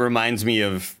it reminds me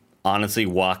of honestly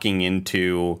walking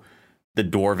into the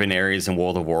dwarven areas in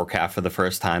World of Warcraft for the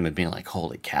first time and being like,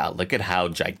 holy cow, look at how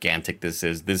gigantic this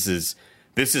is. This is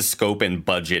scope and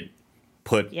budget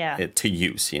put it to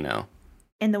use, you know.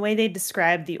 And the way they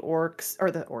describe the dwarves'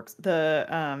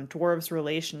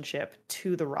 relationship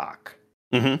to the rock,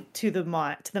 to the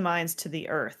mines, to the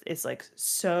earth is like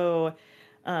so.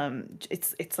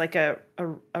 It's like a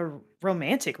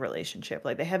romantic relationship.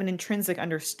 Like they have an intrinsic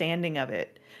understanding of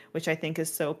it, which I think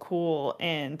is so cool.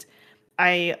 And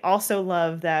I also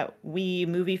love that we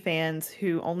movie fans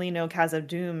who only know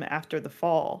Khazad-dûm after the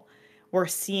fall were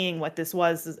seeing what this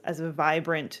was as a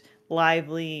vibrant,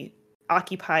 lively,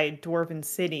 occupied dwarven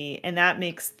city, and that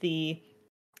makes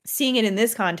seeing it in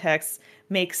this context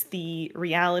makes the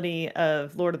reality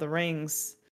of Lord of the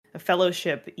Rings, a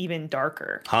Fellowship, even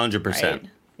darker. 100%. Right?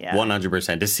 Yeah.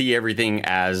 100%. To see everything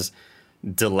as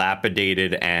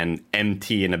dilapidated and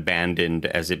empty and abandoned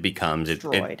as it becomes, it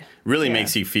really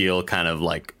makes you feel kind of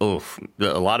like, oof,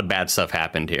 a lot of bad stuff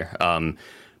happened here.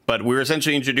 But we're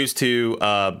essentially introduced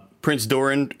to Prince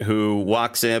Doran, who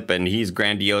walks up and he's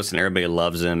grandiose and everybody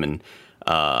loves him.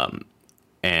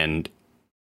 And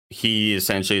he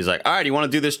essentially is like, all right, you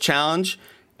want to do this challenge?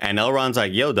 And Elrond's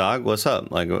like, yo, dog, what's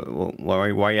up? Like, why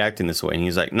are you acting this way? And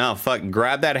he's like, no, fuck,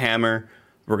 grab that hammer.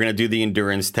 We're going to do the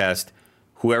endurance test.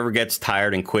 Whoever gets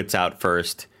tired and quits out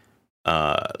first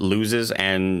loses,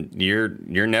 and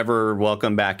you're never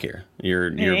welcome back here.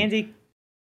 You're Andy,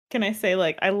 can I say,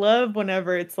 like, I love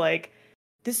whenever it's like,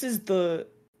 this is the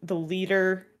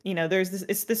leader, you know,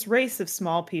 it's this race of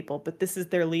small people, but this is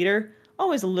their leader,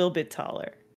 always a little bit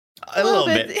taller. A little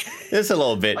bit. Just a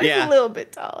little bit. Yeah. A little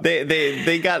bit taller.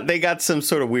 They got some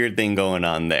sort of weird thing going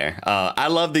on there. I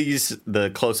love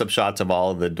the close-up shots of all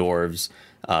of the dwarves.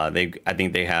 I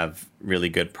think they have really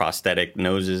good prosthetic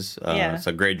noses. It's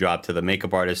a great job to the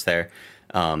makeup artist there.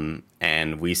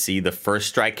 And we see the first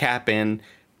strike happen.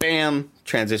 Bam!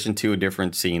 Transition to a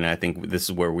different scene. I think this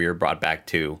is where we are brought back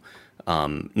to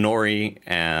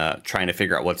Nori trying to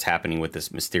figure out what's happening with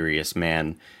this mysterious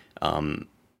man. I'm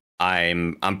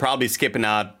probably skipping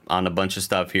out on a bunch of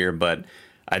stuff here, but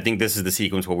I think this is the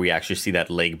sequence where we actually see that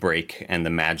leg break and the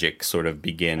magic sort of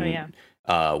begin.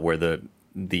 Where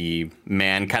the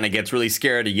man kind of gets really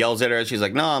scared. He yells at her. She's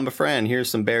like, no, I'm a friend. Here's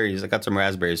some berries. I got some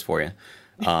raspberries for you.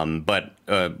 But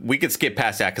we could skip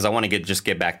past that because I want to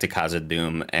get back to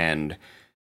Khazad-dûm, and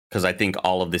because I think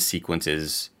all of this sequence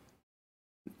is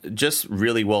just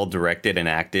really well directed and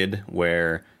acted,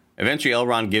 where eventually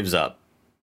Elrond gives up.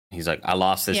 He's like, I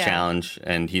lost this challenge,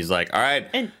 and he's like, all right,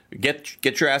 and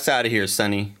get your ass out of here,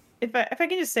 Sonny. If I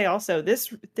can just say also,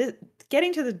 this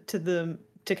Getting to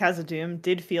Khazad-dûm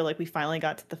did feel like we finally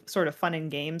got to the sort of fun and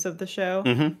games of the show.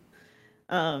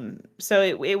 So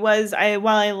it was,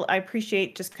 while I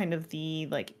appreciate just kind of the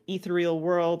like ethereal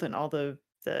world and all the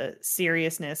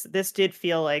seriousness, this did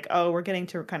feel like, oh, we're getting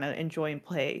to kind of enjoy and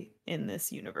play in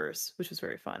this universe, which was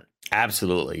very fun.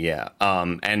 Absolutely, yeah.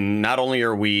 And not only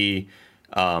are we,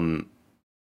 not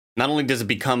only does it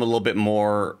become a little bit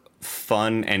more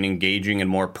fun and engaging and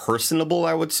more personable,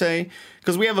 I would say,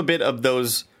 because we have a bit of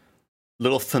those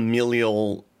little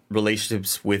familial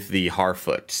relationships with the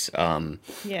Harfoots.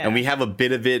 And we have a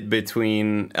bit of it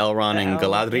between Elrond and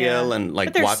Galadriel, and like,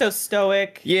 but they're so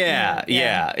stoic.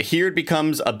 Yeah. Here it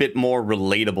becomes a bit more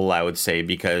relatable, I would say,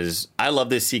 because I love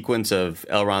this sequence of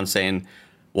Elrond saying,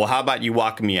 well, how about you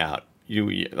walk me out?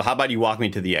 How about you walk me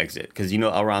to the exit? Because, you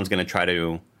know, Elrond's going to try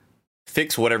to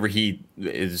fix whatever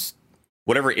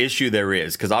issue there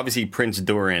is. Because obviously Prince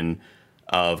Durin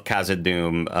of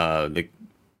Khazad-dûm, the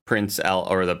Prince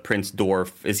the Prince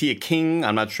Dwarf, is he a king?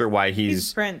 I'm not sure why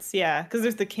he's Prince, yeah. Because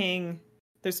there's the king.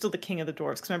 There's still the king of the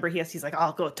dwarves. Because remember, he's like,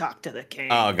 I'll go talk to the king.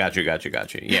 Oh, got you.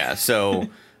 Yeah. So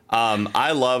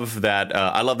I love that.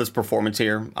 I love this performance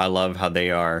here. I love how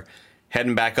they are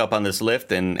heading back up on this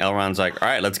lift, and Elrond's like, all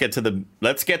right, let's get to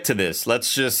this.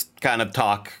 Let's just kind of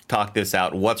talk this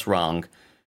out. What's wrong?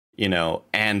 You know,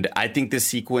 and I think this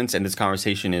sequence and this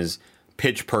conversation is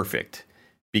pitch perfect,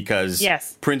 because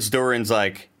Prince Durin's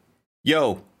like,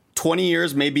 yo, 20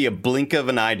 years may be a blink of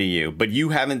an eye to you, but you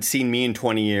haven't seen me in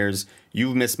 20 years.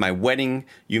 You've missed my wedding.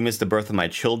 You missed the birth of my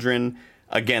children.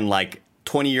 Again, like,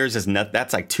 20 years is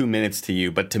that's like 2 minutes to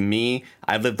you. But to me,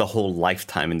 I've lived a whole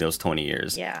lifetime in those 20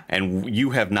 years. Yeah. And you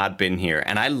have not been here.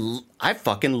 And I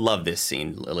fucking love this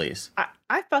scene, Elise.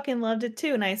 I fucking loved it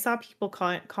too, and I saw people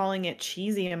calling it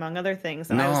cheesy among other things,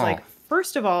 and I was like,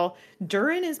 first of all,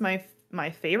 Durin is my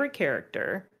favorite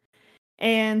character,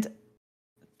 and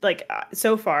like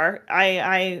so far,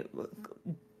 I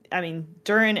mean,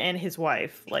 Durin and his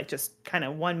wife like just kind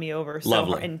of won me over so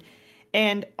hard,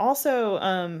 and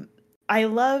also I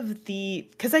love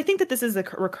because I think that this is a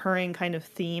recurring kind of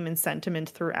theme and sentiment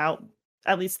throughout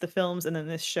at least the films and then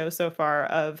this show so far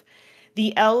of.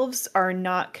 The elves are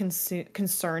not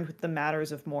concerned with the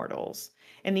matters of mortals.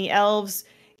 And the elves,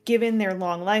 given their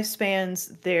long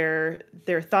lifespans, their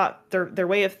thought, their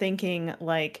way of thinking,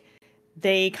 like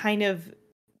they kind of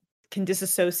can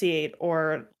disassociate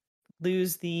or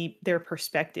lose their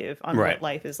perspective on what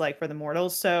life is like for the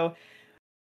mortals. So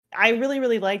I really,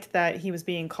 really liked that he was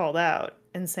being called out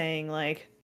and saying like,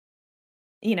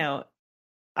 we are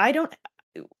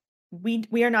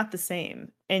not the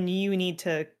same and you need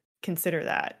to consider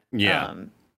that.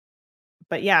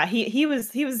 But yeah, he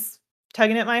was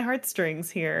tugging at my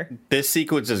heartstrings here. This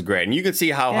sequence is great, and you can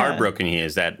see how heartbroken he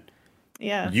is. That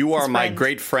you are my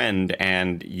great friend,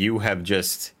 and you've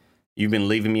been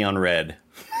leaving me on red.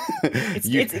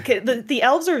 The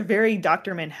elves are very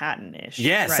Dr. Manhattan-ish.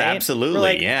 Yes, right? Absolutely.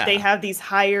 Like, yeah, they have these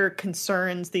higher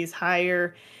concerns, they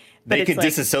can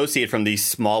disassociate from these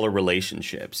smaller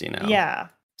relationships. Yeah.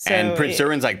 So and Prince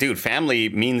Durin's like, dude, family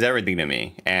means everything to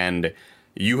me, and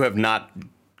you have not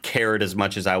cared as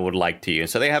much as I would like to you.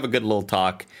 So they have a good little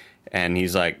talk, and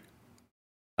he's like,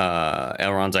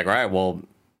 Elrond's like, all right, well,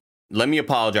 let me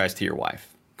apologize to your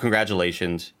wife.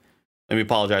 Congratulations. Let me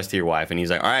apologize to your wife. And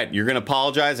he's like, all right, you're going to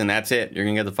apologize, and that's it. You're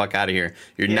going to get the fuck out of here.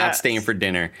 You're not staying for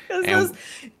dinner.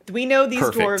 We know these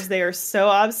dwarves, they are so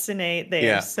obstinate.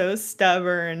 They are so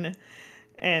stubborn.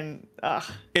 And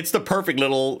it's the perfect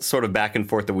little sort of back and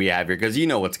forth that we have here, because you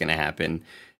know what's going to happen.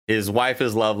 His wife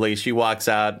is lovely. She walks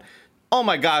out. Oh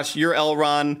my gosh, you're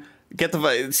Elrond.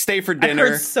 Stay for dinner.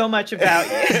 I've heard so much about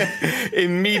you.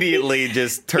 Immediately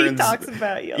just turns. He talks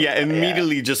about you. Yeah,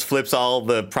 immediately just flips all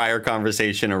the prior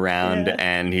conversation around,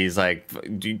 and he's like,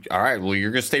 "All right, well, you're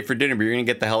gonna stay for dinner, but you're gonna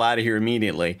get the hell out of here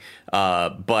immediately."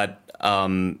 But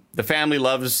the family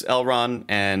loves Elrond,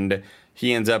 and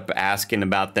he ends up asking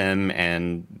about them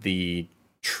and the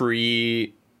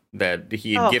tree that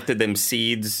he had gifted them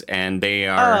seeds, and they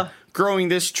are growing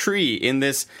this tree in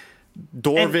this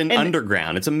dwarven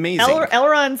underground. It's amazing.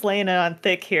 Elrond's laying it on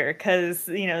thick here because,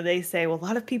 they say, well, a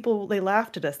lot of people, they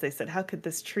laughed at us. They said, how could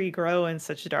this tree grow in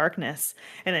such darkness?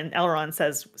 And then Elrond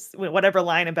says whatever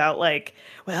line about like,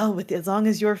 well, as long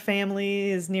as your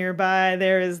family is nearby,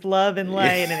 there is love and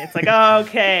light. And it's like,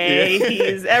 okay,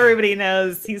 everybody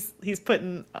knows he's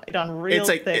putting it on real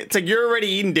thick. It's like you're already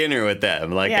eating dinner with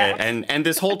them. Like, and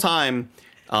this whole time,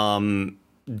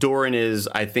 Durin is,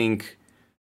 I think,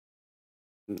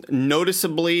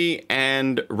 noticeably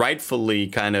and rightfully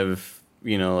kind of,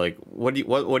 like, what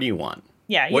do you want?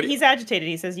 Yeah, he's agitated.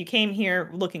 He says, you came here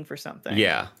looking for something.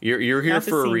 Yeah, you're here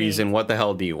for a reason. Me. What the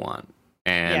hell do you want?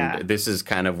 And this is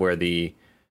kind of where the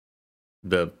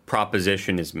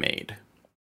proposition is made.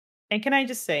 And can I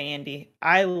just say, Andy,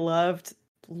 I loved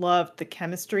the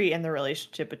chemistry and the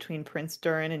relationship between Prince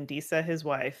Durin and Disa, his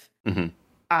wife. Mm-hmm.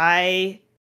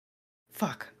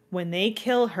 When they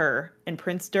kill her and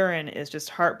Prince Durin is just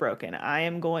heartbroken, I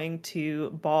am going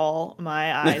to bawl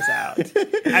my eyes out.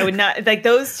 I would not, like,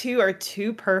 those two are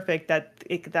too perfect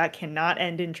that cannot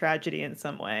end in tragedy in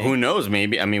some way. Who knows?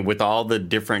 Maybe, I mean, with all the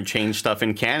different change stuff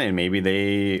in canon, maybe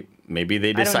they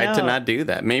decide to not do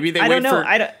that. Maybe they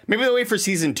wait for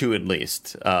season 2 at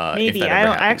least. Maybe.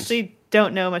 I actually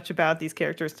don't know much about these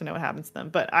characters to know what happens to them,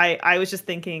 but I was just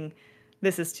thinking,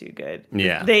 this is too good.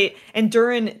 Yeah.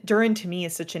 Durin to me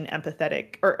is such an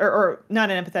empathetic, or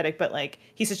not an empathetic, but like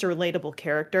he's such a relatable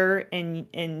character,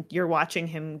 and you're watching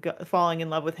him falling in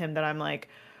love with him. That I'm like,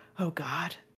 oh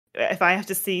God, if I have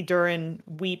to see Durin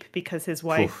weep because his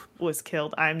wife was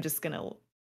killed, I'm just gonna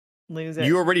lose it.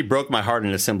 You already broke my heart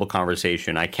in a simple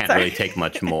conversation. I can't really take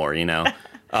much more, Yeah.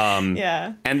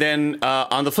 And then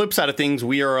on the flip side of things,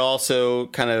 we are also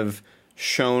kind of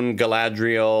shown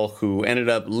Galadriel, who ended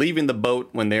up leaving the boat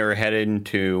when they were headed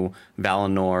to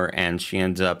Valinor, and she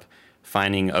ends up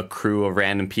finding a crew of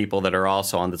random people that are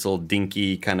also on this little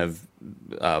dinky kind of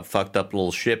fucked up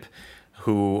little ship,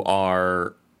 who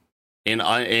are in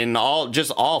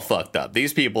all fucked up.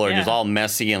 These people are just all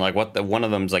messy, and like one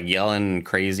of them's like yelling and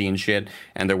crazy and shit,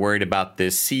 and they're worried about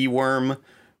this sea worm,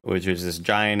 which is this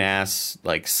giant ass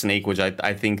like snake, which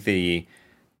I think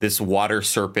this water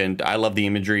serpent. I love the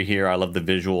imagery here. I love the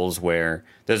visuals where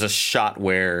there's a shot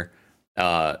where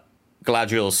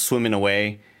Galadriel is swimming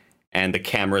away and the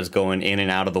camera's going in and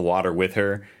out of the water with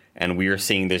her. and we are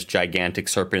seeing this gigantic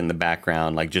serpent in the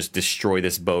background, like just destroy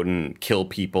this boat and kill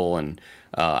people. And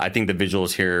I think the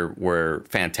visuals here were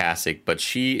fantastic. But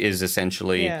she is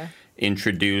essentially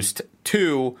introduced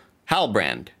to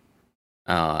Halbrand.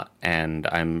 And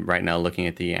I'm right now looking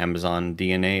at the Amazon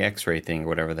DNA X-ray thing, or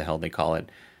whatever the hell they call it.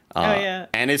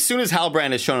 And as soon as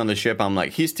Halbrand is shown on the ship, I'm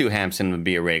like, he's too handsome to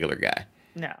be a regular guy.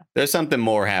 No. There's something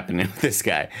more happening with this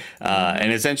guy.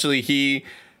 And essentially he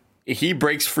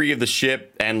breaks free of the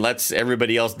ship and lets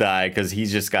everybody else die because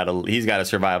he's got to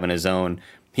survive on his own.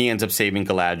 He ends up saving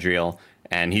Galadriel,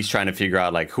 and he's trying to figure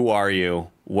out, like, who are you?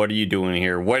 What are you doing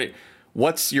here?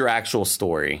 What's your actual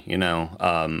story? You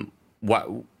know,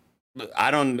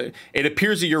 it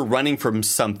appears that you're running from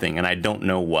something, and I don't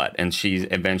know what. And she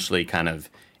eventually kind of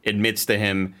admits to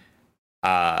him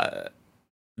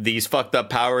these fucked up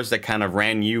powers that kind of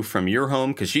ran you from your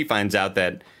home, because she finds out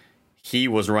that he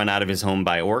was run out of his home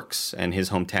by orcs and his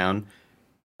hometown.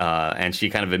 And she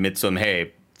kind of admits to him,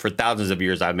 hey, for thousands of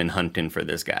years, I've been hunting for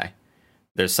this guy.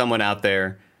 There's someone out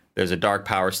there. There's a dark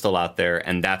power still out there.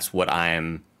 And that's what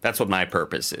my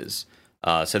purpose is.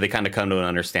 So they kind of come to an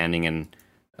understanding, and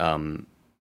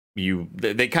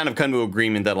they kind of come to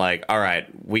agreement that, like, all right,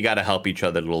 we got to help each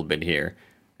other a little bit here.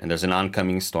 And there's an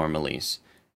oncoming storm, Elise.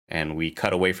 And we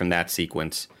cut away from that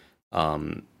sequence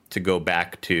to go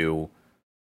back to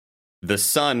the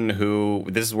son,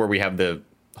 this is where we have the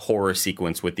horror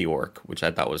sequence with the orc, which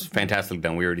I thought was fantastically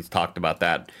done. We already talked about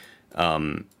that.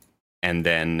 And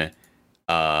then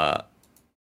I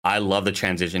love the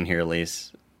transition here,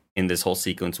 Elise, in this whole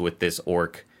sequence with this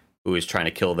orc who is trying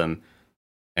to kill them.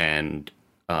 And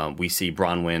we see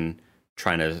Bronwyn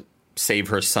trying to save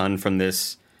her son from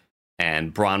this.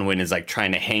 And Bronwyn is like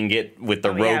trying to hang it with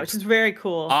the rope. Yeah, which is very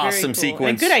cool. Awesome very cool. sequence.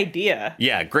 And good idea.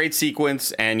 Yeah, great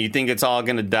sequence. And you think it's all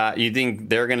going to die. You think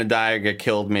they're going to die or get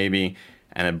killed maybe.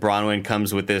 And then Bronwyn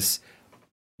comes with this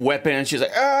weapon and she's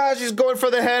like, she's going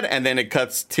for the head. And then it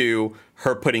cuts to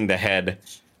her putting the head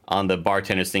on the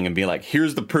bartender's thing and being like,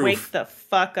 here's the proof. Wake the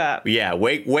fuck up. Yeah,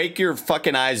 wake your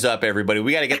fucking eyes up, everybody.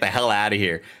 We got to get the hell out of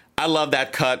here. I love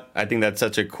that cut. I think that's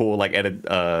such a cool like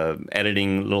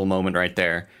editing little moment right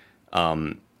there.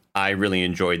 I really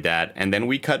enjoyed that. And then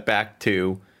we cut back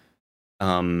to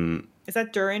is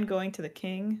that Durin going to the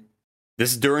king?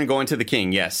 This is Durin going to the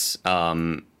king, yes.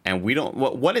 And we don't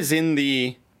what's in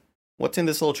this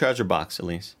little treasure box,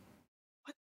 Elise?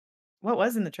 What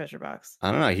was in the treasure box?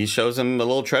 I don't know. He shows him a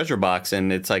little treasure box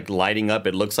and it's like lighting up.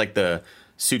 It looks like the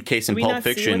suitcase in Pulp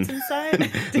Fiction. See what's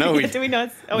inside? No, do we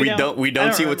not? Oh, we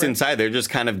don't see what's inside. They're just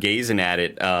kind of gazing at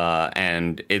it,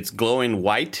 and it's glowing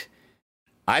white.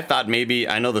 I thought maybe,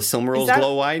 I know the Silmarils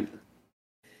glow white.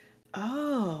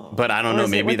 Oh. But I don't know,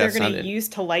 maybe that's not it. They're going to use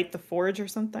to light the forge or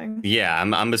something? Yeah,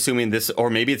 I'm assuming this, or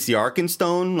maybe it's the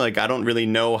Arkenstone. Like, I don't really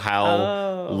know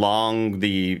how long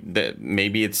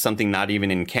maybe it's something not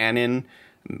even in canon.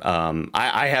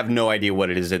 I have no idea what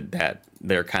it is that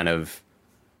they're kind of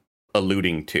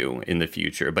alluding to in the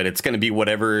future. But it's going to be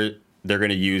whatever they're going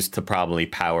to use to probably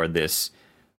power this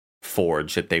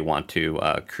forge that they want to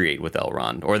create with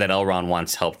Elrond, or that Elrond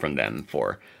wants help from them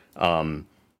for.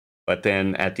 But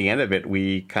then at the end of it,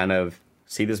 we kind of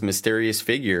see this mysterious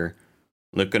figure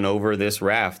looking over this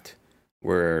raft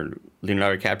where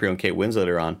Leonardo DiCaprio and Kate Winslet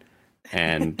are on.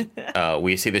 And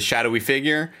we see the shadowy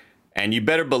figure. And you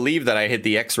better believe that I hit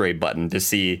the X-ray button to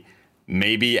see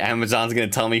maybe Amazon's going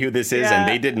to tell me who this is. Yeah. And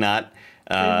they did not.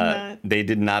 They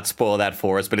did not spoil that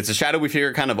for us. But it's a shadowy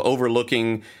figure kind of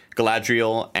overlooking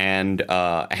Galadriel and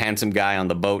a handsome guy on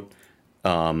the boat.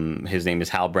 His name is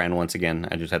Halbrand once again.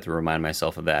 I just have to remind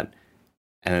myself of that.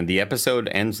 And then the episode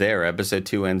ends there. Episode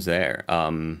 2 ends there.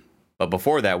 But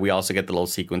before that, we also get the little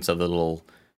sequence of the little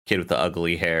kid with the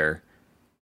ugly hair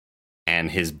and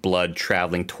his blood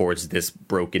traveling towards this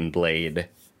broken blade,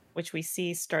 which we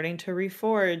see starting to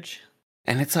reforge.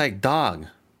 And it's like, dog,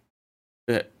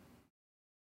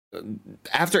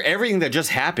 after everything that just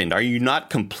happened, are you not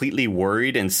completely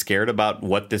worried and scared about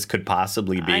what this could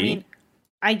possibly be? I mean,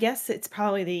 I guess it's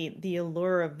probably the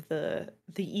allure of the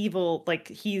evil. Like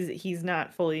he's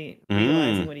not fully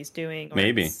realizing what he's doing. Or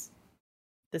maybe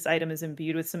this item is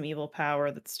imbued with some evil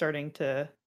power that's starting to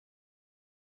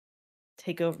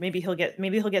take over. Maybe he'll get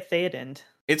Theodened.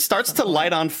 It starts to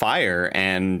light on fire,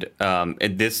 and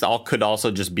this all could also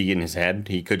just be in his head.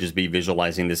 He could just be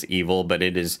visualizing this evil, but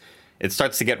it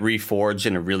starts to get reforged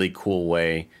in a really cool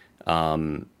way.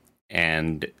 And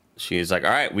she's like,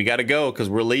 all right, we got to go because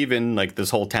we're leaving. Like, this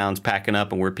whole town's packing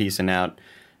up and we're peacing out.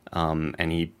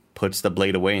 And he puts the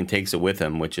blade away and takes it with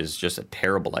him, which is just a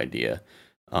terrible idea.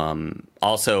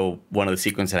 Also, one of the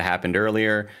sequences that happened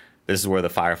earlier, this is where the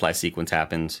Firefly sequence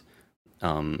happens.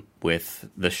 with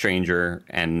the stranger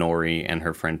and Nori and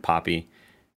her friend Poppy.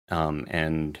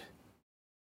 And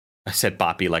I said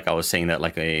Poppy like I was saying that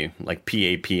like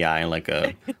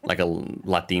Papi, like a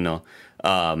Latino.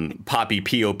 Poppy,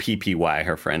 Poppy,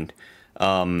 her friend.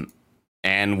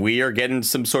 And we are getting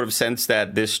some sort of sense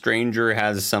that this stranger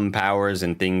has some powers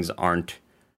and things aren't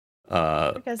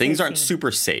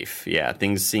super safe. Yeah,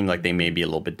 things seem like they may be a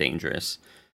little bit dangerous.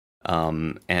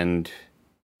 And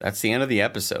that's the end of the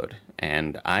episode.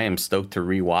 And I am stoked to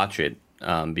rewatch it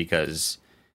because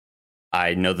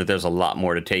I know that there's a lot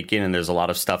more to take in and there's a lot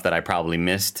of stuff that I probably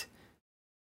missed.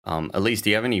 Elise,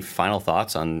 do you have any final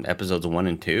thoughts on episodes 1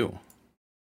 and 2?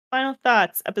 Final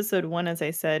thoughts. Episode 1, as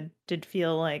I said, did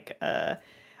feel like I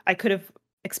could have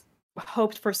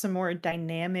hoped for some more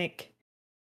dynamic,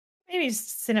 maybe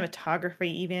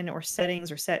cinematography even, or settings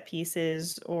or set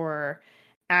pieces or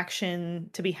action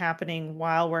to be happening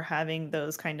while we're having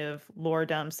those kind of lore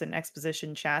dumps and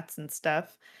exposition chats and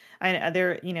stuff.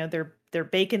 They're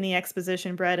baking the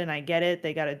exposition bread, and I get it.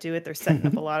 They got to do it. They're setting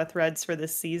up a lot of threads for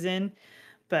this season,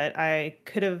 but I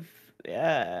would have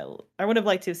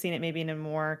liked to have seen it maybe in a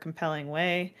more compelling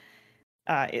way.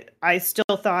 I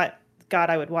still thought, God,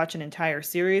 I would watch an entire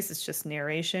series. It's just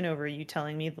narration over you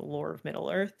telling me the lore of Middle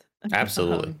Earth.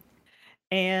 Absolutely.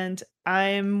 And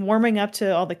I'm warming up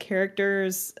to all the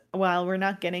characters. While we're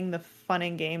not getting the fun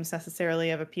and games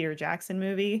necessarily of a Peter Jackson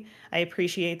movie, I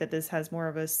appreciate that this has more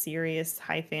of a serious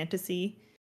high fantasy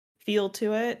feel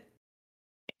to it.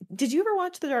 Did you ever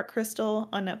watch The Dark Crystal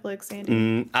on Netflix,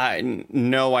 Andy?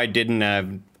 No, I didn't.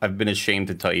 I've been ashamed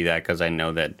to tell you that because I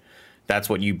know that's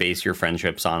what you base your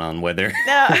friendships on whether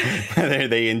whether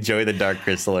they enjoy The Dark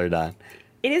Crystal or not.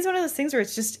 It is one of those things where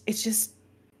it's just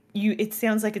you. It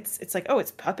sounds like it's like, oh,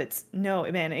 it's puppets.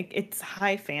 No, man, it's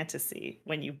high fantasy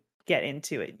when you get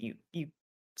into it. You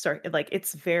start like,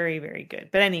 it's very, very good.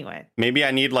 But anyway, maybe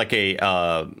I need like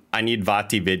I need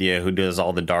Vati Vidya, who does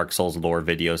all the Dark Souls lore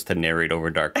videos, to narrate over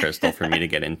Dark Crystal for me to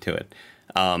get into it.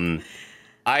 I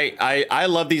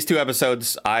love these 2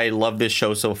 episodes. I love this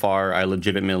show so far. I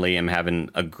legitimately am having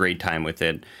a great time with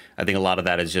it. I think a lot of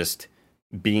that is just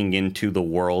being into the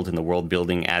world and the world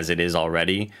building as it is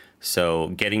already. So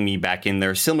getting me back in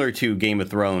there, similar to Game of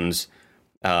Thrones.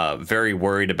 Very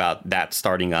worried about that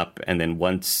starting up, and then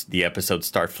once the episodes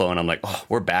start flowing, I'm like, oh,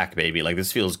 we're back, baby. Like,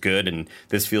 this feels good and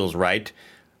this feels right.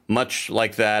 Much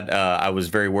like that, I was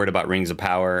very worried about Rings of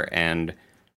Power, and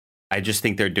I just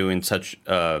think they're doing such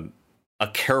a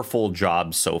careful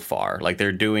job so far. Like, I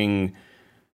don't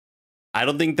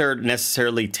think they're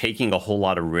necessarily taking a whole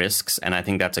lot of risks, and I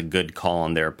think that's a good call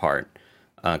on their part,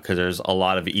 because there's a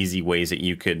lot of easy ways that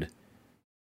you could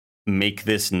make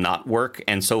this not work,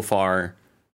 and so far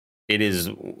it is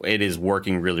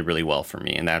working really, really well for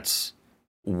me, and that's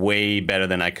way better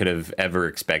than I could have ever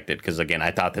expected, because again,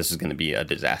 I thought this was going to be a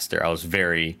disaster. I was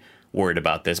very worried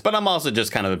about this, but I'm also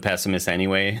just kind of a pessimist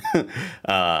anyway.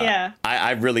 Yeah,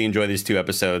 I've really enjoyed these 2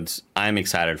 episodes. I'm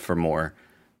excited for more.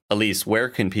 Elise, where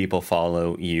can people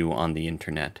follow you on the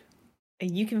internet?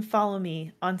 You can follow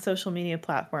me on social media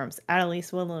platforms at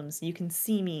Elise Willems. You can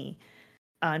see me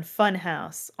on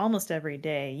Funhouse almost every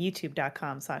day,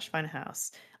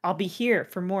 youtube.com/Funhouse. I'll be here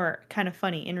for more kind of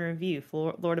funny in review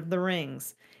for Lord of the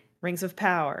Rings, Rings of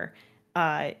Power.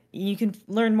 You can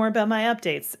learn more about my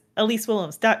updates,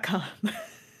 EliseWillems.com.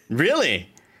 Really?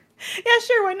 Yeah,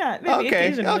 sure, why not? Maybe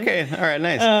occasionally. Okay, all right,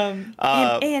 nice. And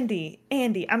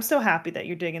Andy, I'm so happy that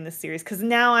you're digging this series, because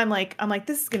now I'm like,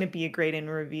 this is going to be a great in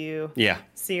review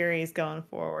series going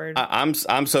forward. I'm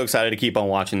so excited to keep on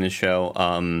watching this show.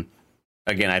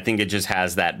 Again, I think it just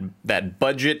has that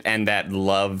budget and that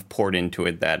love poured into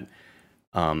it that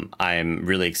I'm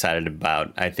really excited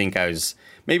about. I think I was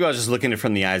just looking at it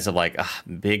from the eyes of like,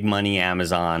 big money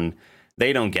Amazon.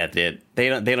 They don't get it. They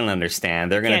don't understand.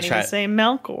 They're going to try to say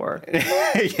Melkor.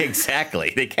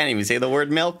 Exactly. They can't even say the word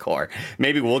Melkor.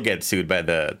 Maybe we'll get sued by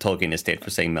the Tolkien estate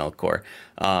for saying Melkor.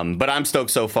 But I'm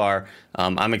stoked so far.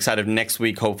 I'm excited. Next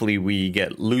week, hopefully we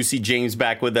get Lucy James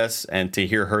back with us and to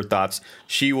hear her thoughts.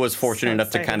 She was fortunate enough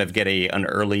to kind of get an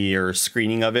earlier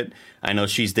screening of it. I know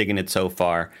she's digging it so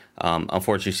far.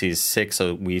 Unfortunately, she's sick,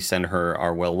 so we send her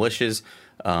our well wishes.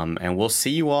 And we'll see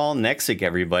you all next week,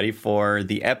 everybody, for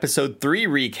the episode 3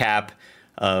 recap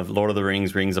of Lord of the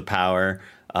Rings, Rings of Power.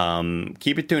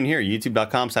 Keep it tuned here,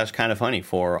 youtube.com/kindoffunny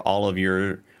for all of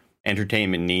your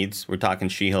entertainment needs. We're talking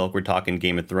She-Hulk, we're talking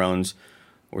Game of Thrones,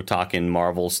 we're talking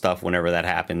Marvel stuff whenever that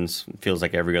happens. It feels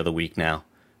like every other week now.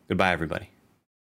 Goodbye, everybody.